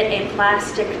is get a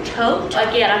plastic tote.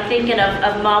 Again, I'm thinking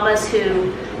of mamas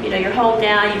who, you know, you're home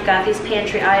now, you've got these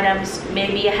pantry items,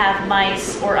 maybe you have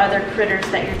mice or other critters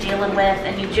that you're dealing with,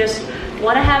 and you just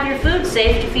want to have your food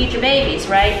safe to feed your babies,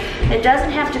 right? It doesn't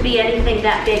have to be anything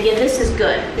that big. Yeah, this is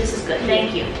good. This is good.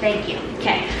 Thank you. Thank you.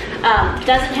 Okay.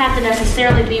 Doesn't have to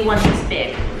necessarily be one this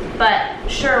big, but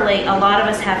surely a lot of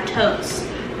us have totes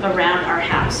around our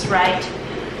house, right?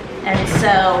 And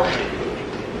so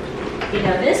You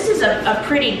know, this is a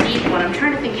pretty deep one. I'm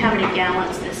trying to think how many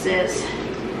gallons this is.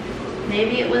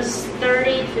 Maybe it was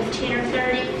 30, 15 or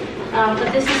 30.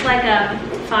 But this is like a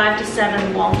 $5 to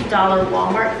 $7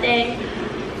 Walmart thing.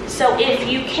 So if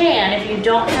you can, if you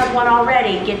don't have one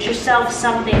already, get yourself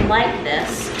something like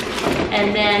this.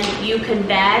 And then you can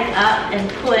bag up and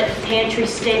put pantry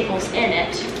staples in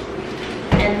it.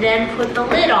 And then put the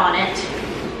lid on it.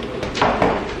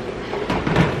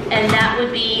 And that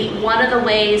would be one of the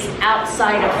ways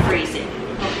outside of freezing.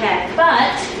 Okay,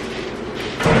 but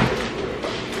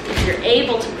if you're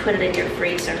able to put it in your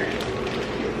freezer,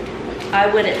 I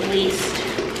would at least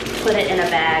put it in a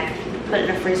bag, put it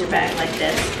in a freezer bag like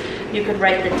this. You could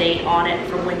write the date on it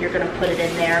for when you're gonna put it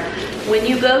in there. When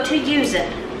you go to use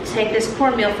it, take this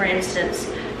cornmeal for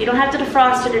instance, you don't have to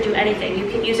defrost it or do anything.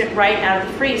 You can use it right out of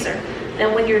the freezer.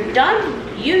 Then when you're done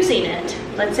using it,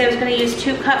 let's say I was gonna use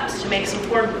 2 cups to make some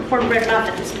cornbread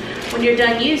muffins. When you're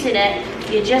done using it,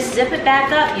 you just zip it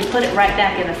back up, you put it right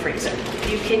back in the freezer.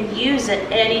 You can use it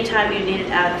anytime you need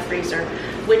it out of the freezer,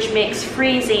 which makes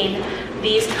freezing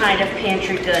these kind of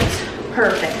pantry goods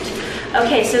perfect.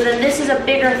 Okay, so then this is a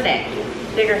bigger thing.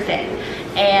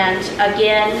 And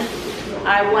again,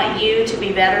 I want you to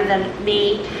be better than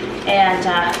me and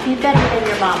be better than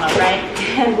your mama, right?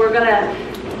 And we're gonna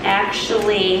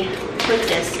actually put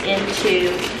this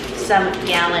into some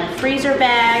gallon freezer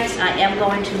bags. I am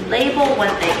going to label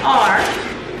what they are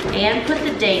and put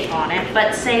the date on it,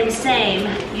 but same,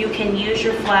 you can use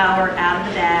your flour out of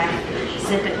the bag,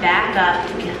 zip it back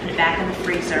up, you can put it back in the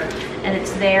freezer, and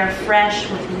it's there fresh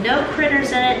with no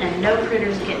critters in it and no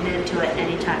critters getting into it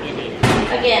anytime you need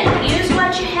it. Again, use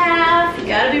what you have. You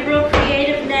gotta be real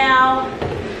creative now.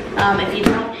 If you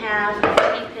don't have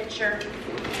a tea pitcher,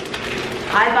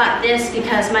 I bought this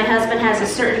because my husband has a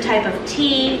certain type of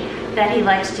tea that he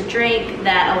likes to drink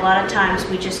that a lot of times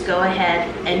we just go ahead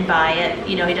and buy it.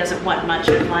 You know, he doesn't want much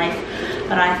in life.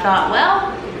 But I thought,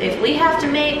 well, if we have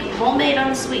to make homemade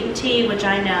unsweetened tea, which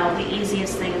I know the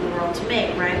easiest thing in the world to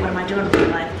make, right? What am I doing with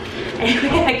my life? Anyway,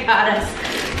 I got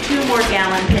us 2 more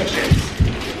gallon pitchers.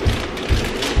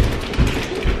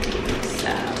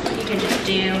 So you can just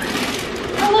do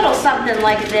a little something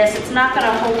like this. It's not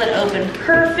gonna hold it open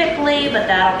perfectly, but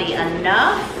that'll be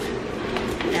enough.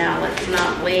 Now let's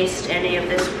not waste any of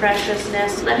this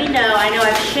preciousness. Let me know, I know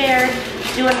I've shared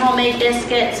doing homemade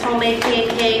biscuits, homemade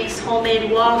pancakes,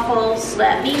 homemade waffles.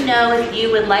 Let me know if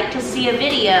you would like to see a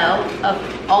video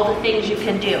of all the things you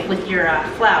can do with your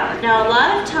flour. Now a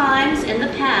lot of times in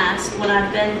the past when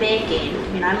I've been baking, I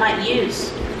mean I might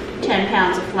use 10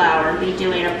 pounds of flour, be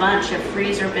doing a bunch of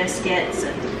freezer biscuits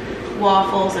and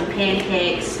waffles and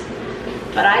pancakes,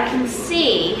 but I can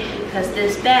see, because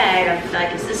this bag, I'm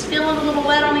like, is this feeling a little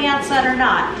wet on the outside or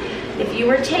not? If you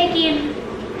were taking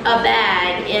a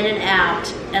bag in and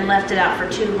out and left it out for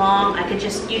too long, you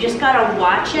just gotta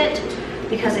watch it,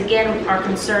 because again, our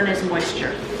concern is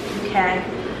moisture, okay?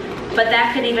 But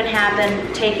that could even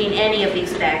happen taking any of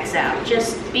these bags out.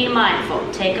 Just be mindful,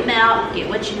 take them out, get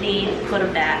what you need, put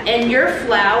them back. And your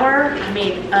flour, I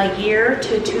mean, a year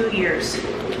to 2 years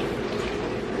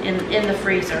in the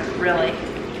freezer, really.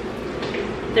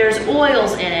 There's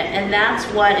oils in it, and that's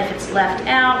what, if it's left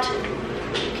out,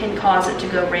 can cause it to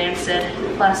go rancid,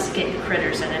 plus getting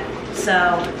critters in it.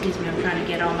 So, excuse me, I'm trying to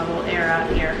get all the little air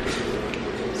out here.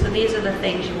 So these are the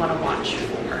things you want to watch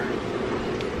for.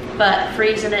 But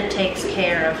freezing it takes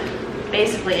care of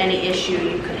basically any issue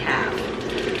you could have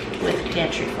with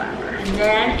pantry flour. And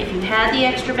then, if you had the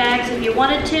extra bags, if you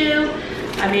wanted to,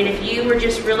 I mean, if you were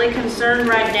just really concerned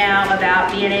right now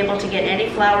about being able to get any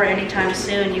flour anytime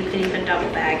soon, you could even double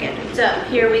bag it. So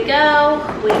here we go.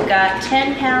 We've got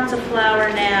 10 pounds of flour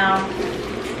now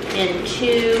in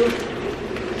 2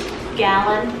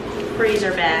 gallon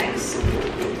freezer bags.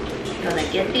 I'm gonna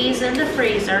get these in the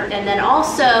freezer. And then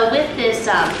also with this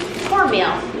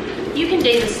cornmeal, you can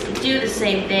do the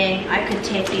same thing. I could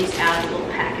take these out of little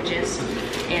packages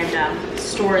and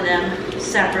store them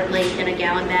separately in a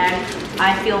gallon bag.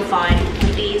 I feel fine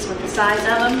with these, with the size of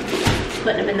them,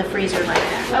 putting them in the freezer like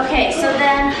that. Okay, so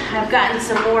then I've gotten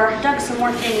dug some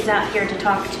more things out here to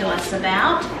talk to us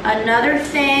about. Another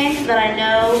thing that I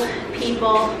know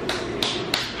people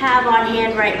have on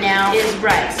hand right now is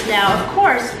rice. Now, of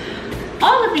course,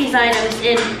 all of these items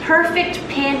in perfect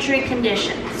pantry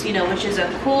conditions, you know, which is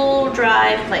a cool,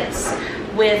 dry place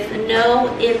with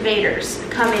no invaders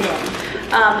coming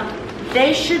in.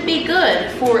 They should be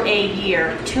good for a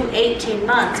year to 18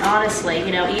 months, honestly.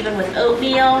 You know, even with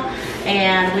oatmeal,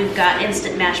 and we've got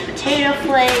instant mashed potato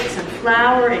flakes and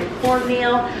flour and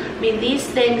cornmeal. I mean, these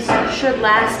things should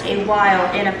last a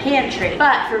while in a pantry.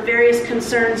 But for various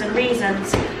concerns and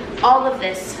reasons, all of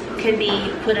this can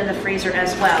be put in the freezer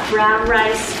as well. Brown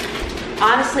rice,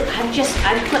 honestly,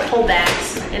 I put whole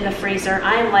bags in the freezer.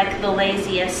 I am like the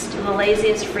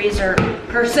laziest freezer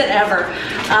person ever.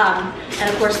 And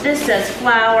of course this says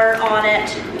flour on it,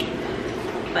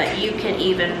 but you can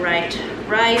even write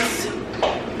rice.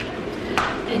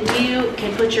 And you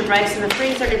can put your rice in the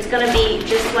freezer. It's gonna be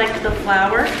just like the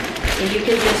flour, and you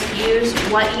can just use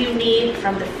what you need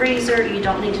from the freezer. You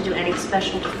don't need to do any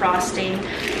special defrosting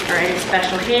or any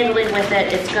special handling with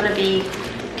it. It's gonna be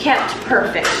kept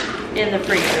perfect in the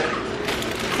freezer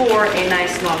for a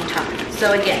nice long time.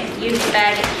 So again, use the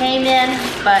bag it came in,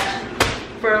 but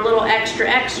for a little extra,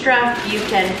 you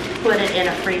can put it in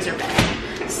a freezer bag.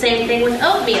 Same thing with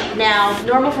oatmeal. Now,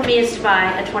 normal for me is to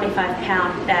buy a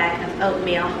 25-pound bag of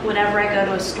oatmeal whenever I go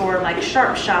to a store like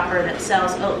Sharp Shopper that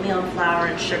sells oatmeal and flour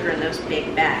and sugar in those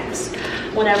big bags.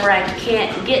 Whenever I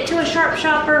can't get to a Sharp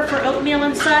Shopper for oatmeal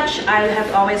and such, I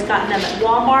have always gotten them at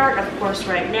Walmart. Of course,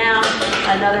 right now,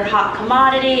 another hot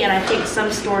commodity, and I think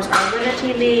some stores are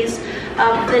limiting these.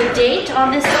 The date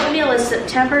on this oatmeal is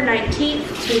September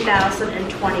 19th,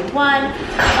 2021.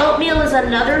 Oatmeal is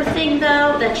another thing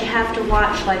though that you have to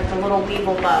watch, like the little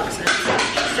weevil bugs and such.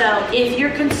 So if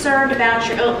you're concerned about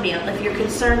your oatmeal, if you're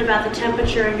concerned about the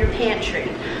temperature in your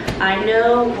pantry, I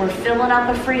know we're filling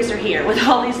up a freezer here with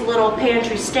all these little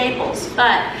pantry staples,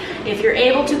 but if you're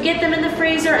able to get them in the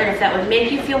freezer, and if that would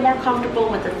make you feel more comfortable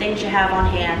with the things you have on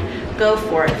hand, go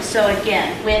for it. So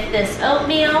again, with this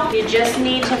oatmeal, you just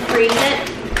need to freeze it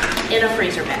in a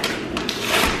freezer bag.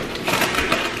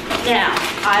 Now,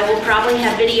 I will probably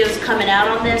have videos coming out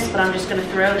on this, but I'm just gonna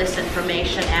throw this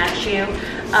information at you.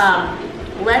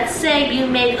 Let's say you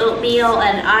make oatmeal,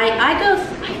 and I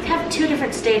have two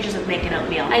different stages of making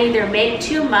oatmeal. I either make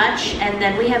too much, and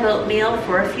then we have oatmeal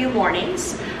for a few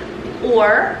mornings,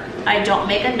 or I don't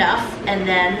make enough, and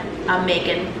then I'm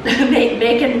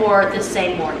making more the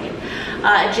same morning.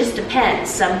 It just depends.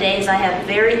 Some days I have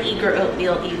very eager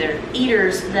oatmeal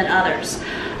eaters than others.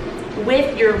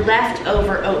 With your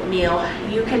leftover oatmeal,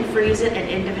 you can freeze it in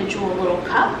individual little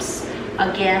cups.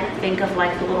 Again, think of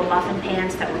like the little muffin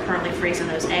pans that we're currently freezing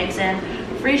those eggs in.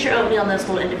 Freeze your oatmeal in those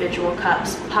little individual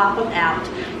cups, pop them out.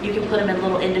 You can put them in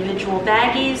little individual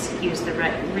baggies, use the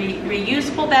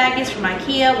reusable baggies from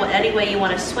IKEA, any way you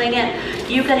want to swing it.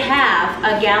 You could have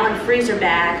a gallon freezer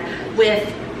bag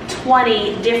with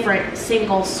 20 different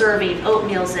single serving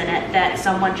oatmeals in it that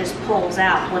someone just pulls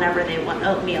out whenever they want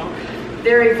oatmeal.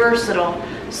 Very versatile.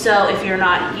 So if you're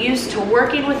not used to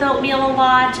working with oatmeal a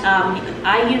lot,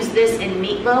 I use this in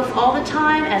meatloaf all the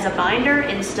time as a binder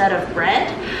instead of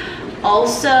bread.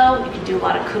 Also, you can do a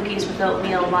lot of cookies with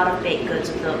oatmeal, a lot of baked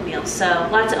goods with oatmeal. So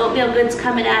lots of oatmeal goods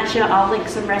coming at you. I'll link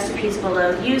some recipes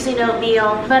below using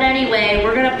oatmeal. But anyway,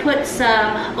 we're gonna put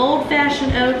some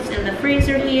old-fashioned oats in the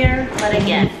freezer here. But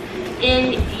again,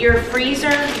 in your freezer,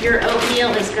 your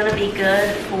oatmeal is gonna be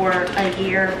good for a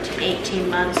year to 18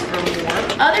 months or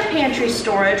more. Other pantry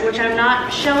storage, which I'm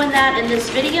not showing that in this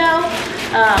video,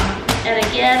 and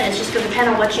again, it's just gonna depend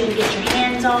on what you can get your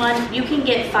hands on. You can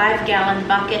get 5-gallon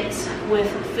buckets with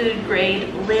food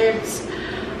grade lids.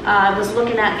 I was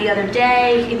looking at the other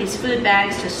day, you can get these food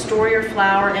bags to store your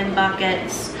flour in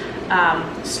buckets,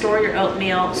 store your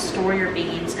oatmeal, store your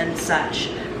beans and such.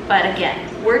 But again,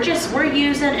 we're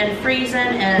using and freezing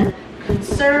and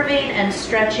conserving and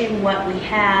stretching what we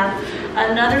have.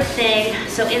 Another thing,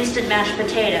 so instant mashed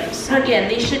potatoes. Again,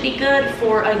 these should be good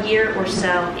for a year or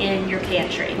so in your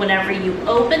pantry. Whenever you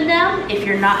open them, if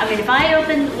you're not, if I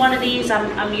open one of these,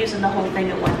 I'm using the whole thing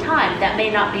at one time. That may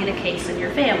not be the case in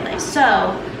your family.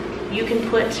 So you can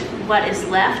put what is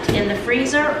left in the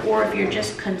freezer, or if you're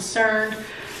just concerned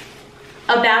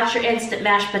about your instant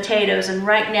mashed potatoes, and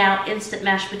right now instant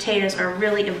mashed potatoes are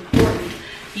really important,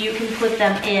 you can put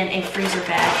them in a freezer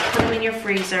bag, put them in your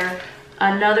freezer.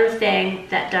 Another thing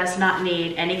that does not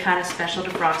need any kind of special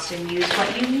defrosting, use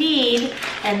what you need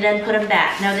and then put them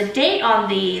back. Now the date on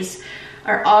these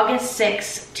are August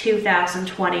 6,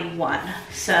 2021.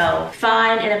 So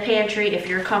fine in a pantry if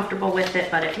you're comfortable with it,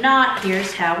 but if not,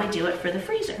 here's how we do it for the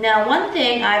freezer. Now one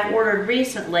thing I've ordered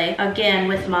recently, again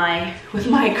with my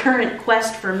current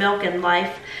quest for milk in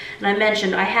life, and I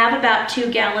mentioned I have about 2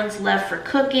 gallons left for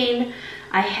cooking.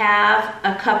 I have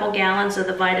a couple gallons of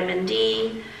the vitamin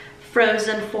D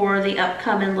frozen for the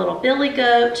upcoming little billy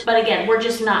goat, but again, we're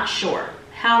just not sure.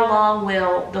 How long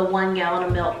will the 1 gallon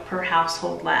of milk per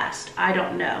household last? I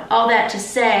don't know. All that to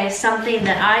say, something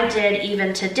that I did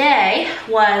even today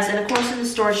was, and of course in the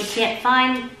stores you can't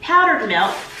find powdered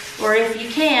milk, or if you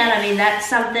can, that's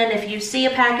something, if you see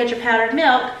a package of powdered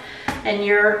milk, and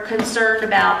you're concerned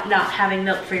about not having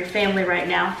milk for your family right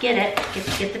now, get it.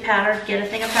 Get the powder, get a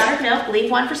thing of powdered milk,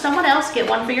 leave one for someone else, get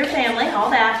one for your family, all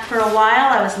that. For a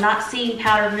while, I was not seeing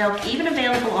powdered milk even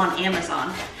available on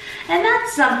Amazon. And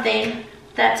that's something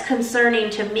that's concerning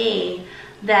to me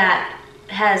that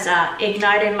has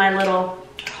ignited my little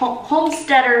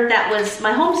homesteader.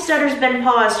 My homesteader's been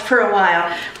paused for a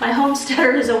while. My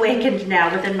homesteader is awakened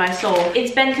now within my soul.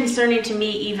 It's been concerning to me,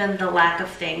 even the lack of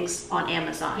things on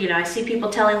Amazon. You know, I see people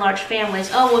telling large families,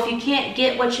 oh, well, if you can't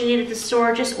get what you need at the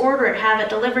store, just order it, have it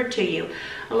delivered to you.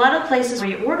 A lot of places where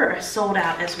you order are sold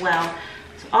out as well.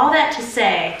 So all that to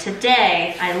say,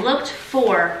 today I looked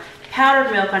for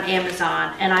powdered milk on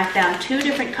Amazon, and I found 2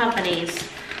 different companies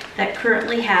that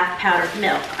currently have powdered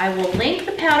milk. I will link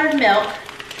the powdered milk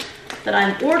that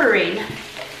I'm ordering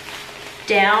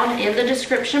down in the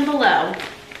description below.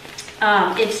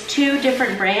 It's 2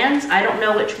 different brands. I don't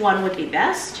know which one would be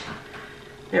best.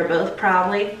 They're both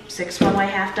probably 6 one way,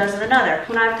 half dozen another.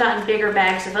 When I've gotten bigger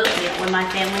bags of oatmeal, when my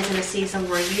family's in a season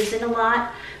we're using a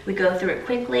lot, we go through it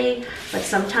quickly, but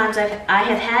sometimes I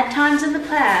have had times in the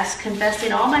past,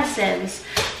 confessing all my sins,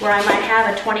 where I might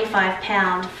have a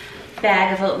 25-pound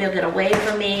bag of oatmeal get away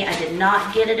from me. I did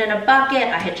not get it in a bucket.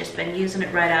 I had just been using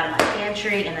it right out of my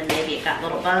pantry, and then maybe it got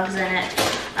little bugs in it.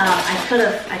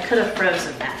 I could have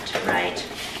frozen that, right?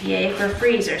 Yay for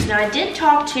freezers. Now I did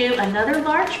talk to another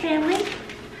large family,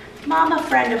 mama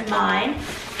friend of mine,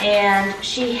 and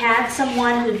she had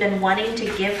someone who'd been wanting to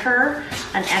give her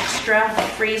an extra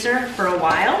freezer for a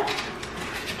while.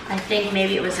 I think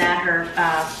maybe it was at her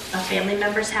a family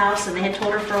member's house, and they had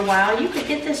told her for a while, you could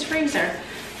get this freezer.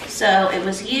 So it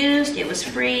was used, it was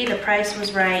free, the price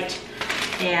was right,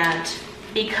 and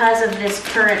because of this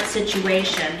current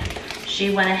situation,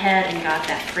 she went ahead and got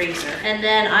that freezer. And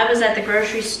then I was at the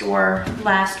grocery store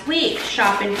last week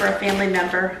shopping for a family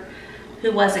member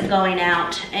who wasn't going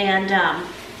out, and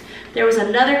there was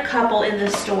another couple in the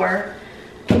store,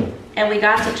 and we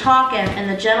got to talking, and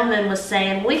the gentleman was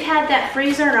saying, we've had that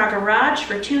freezer in our garage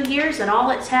for 2 years, and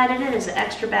all it's had in it is an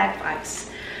extra bag of ice.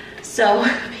 So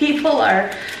people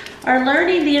are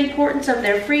learning the importance of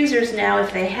their freezers now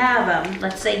if they have them.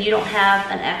 Let's say you don't have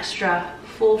an extra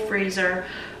full freezer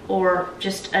or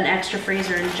just an extra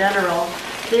freezer in general.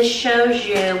 This shows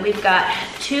you we've got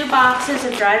 2 boxes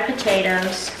of dried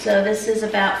potatoes. So this is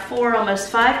about 4, almost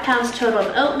 5 pounds total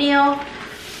of oatmeal,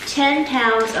 10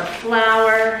 pounds of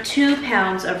flour, 2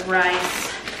 pounds of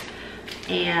rice,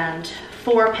 and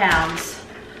 4 pounds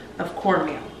of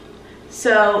cornmeal.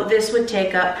 So this would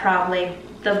take up probably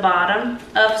the bottom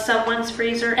of someone's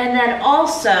freezer. And then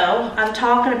also, I'm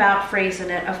talking about freezing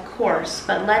it, of course,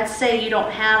 but let's say you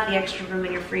don't have the extra room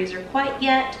in your freezer quite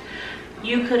yet.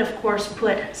 You could, of course,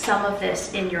 put some of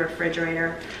this in your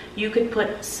refrigerator. You could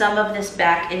put some of this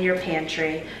back in your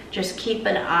pantry. Just keep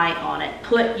an eye on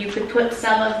it. You could put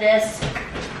some of this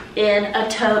in a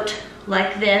tote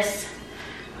like this.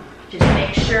 Just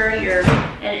make sure you're,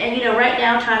 and you know, right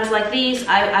now, times like these,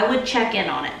 I would check in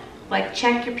on it. Like,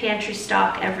 check your pantry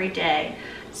stock every day.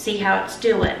 See how it's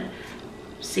doing.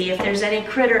 See if there's any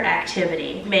critter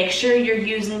activity. Make sure you're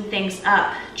using things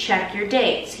up. Check your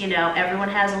dates. You know, everyone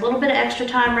has a little bit of extra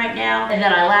time right now. And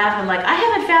then I laugh, I'm like, I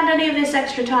haven't found any of this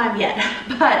extra time yet.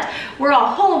 But we're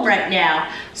all home right now.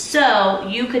 So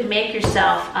you could make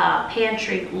yourself a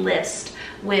pantry list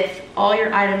with all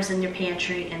your items in your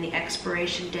pantry and the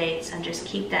expiration dates, and just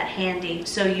keep that handy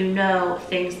so you know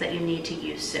things that you need to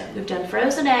use soon. We've done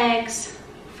frozen eggs,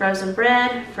 frozen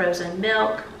bread, frozen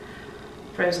milk,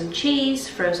 frozen cheese,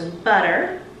 frozen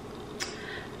butter,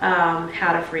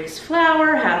 how to freeze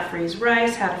flour, how to freeze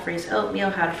rice, how to freeze oatmeal,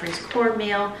 how to freeze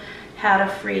cornmeal, how to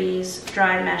freeze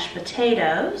dried mashed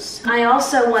potatoes. I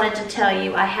also wanted to tell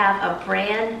you I have a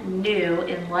brand new,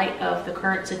 in light of the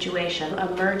current situation,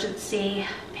 emergency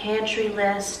pantry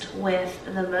list with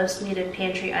the most needed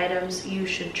pantry items you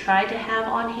should try to have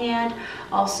on hand.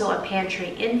 Also a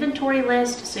pantry inventory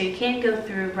list, so you can go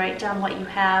through, write down what you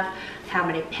have, how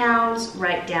many pounds,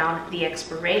 write down the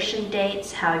expiration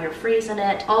dates, how you're freezing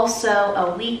it. Also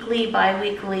a weekly,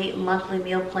 bi-weekly, monthly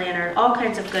meal planner, all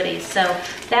kinds of goodies. So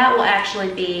that will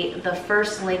actually be the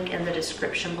first link in the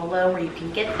description below where you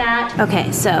can get that.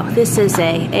 Okay, so this is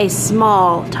a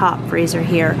small top freezer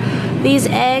here. These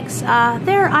eggs,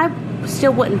 I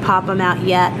still wouldn't pop them out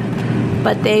yet,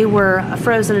 but they were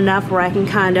frozen enough where I can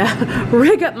kind of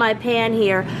rig up my pan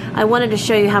here. I wanted to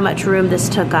show you how much room this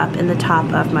took up in the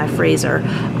top of my freezer.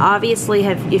 Obviously,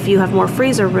 if you have more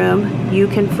freezer room, you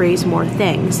can freeze more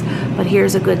things. But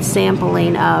here's a good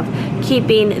sampling of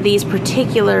keeping these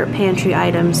particular pantry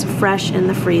items fresh in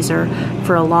the freezer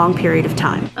for a long period of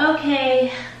time.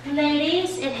 Okay,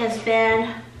 ladies, it has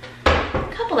been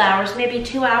couple hours, maybe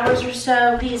 2 hours or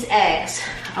so, these eggs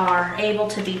are able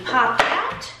to be popped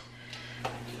out.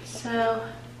 So,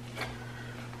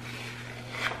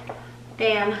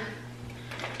 bam,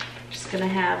 just gonna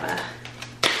have a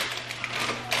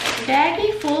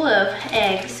baggie full of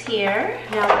eggs here.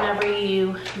 Now, whenever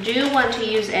you do want to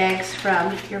use eggs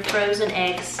from your frozen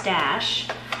egg stash,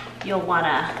 you'll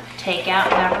wanna take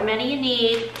out however many you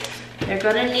need. They're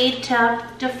gonna need to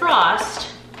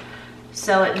defrost,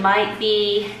 so it might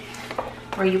be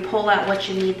where you pull out what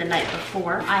you need the night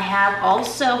before. I have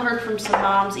also heard from some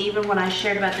moms, even when I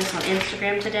shared about this on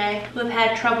Instagram today, who have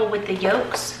had trouble with the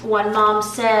yolks. One mom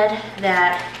said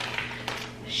that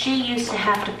she used to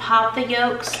have to pop the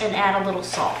yolks and add a little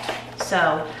salt.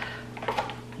 So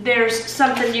there's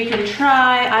something you can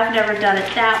try. I've never done it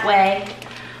that way,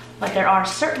 but there are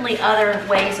certainly other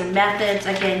ways and methods.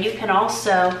 Again, you can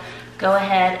also go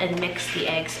ahead and mix the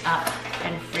eggs up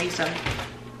and freeze them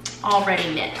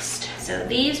already mixed. So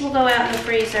these will go out in the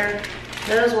freezer.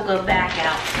 Those will go back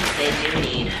out because they do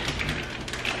need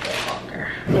a bit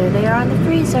longer. There they are in the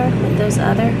freezer with those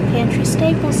other pantry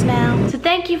staples now. So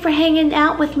thank you for hanging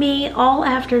out with me all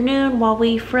afternoon while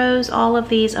we froze all of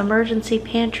these emergency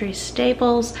pantry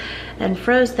staples and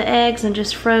froze the eggs and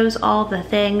just froze all the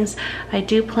things. I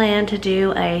do plan to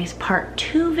do a part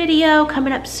 2 video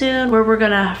coming up soon where we're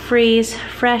gonna freeze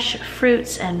fresh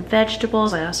fruits and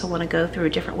vegetables. I also wanna go through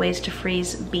different ways to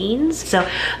freeze beans. So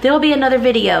there will be another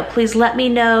video. Please let me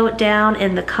know down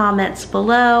in the comments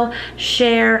below.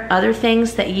 Share other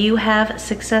things that you have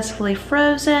successfully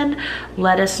frozen.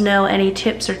 Let us know any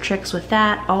tips or tricks with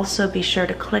that. Also be sure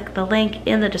to click the link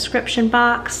in the description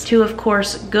box to, of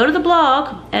course, go to the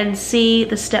blog and see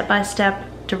the step-by-step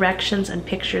directions and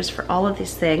pictures for all of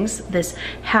these things, this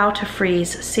How to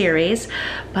Freeze series,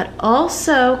 but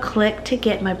also click to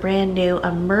get my brand new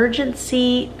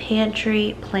emergency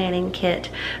pantry planning kit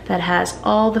that has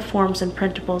all the forms and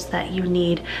printables that you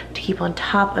need to keep on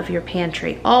top of your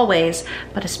pantry always,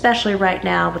 but especially right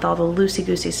now with all the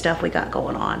loosey-goosey stuff we got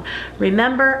going on.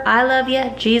 Remember, I love you,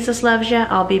 Jesus loves you.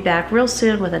 I'll be back real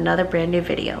soon with another brand new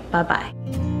video. Bye-bye.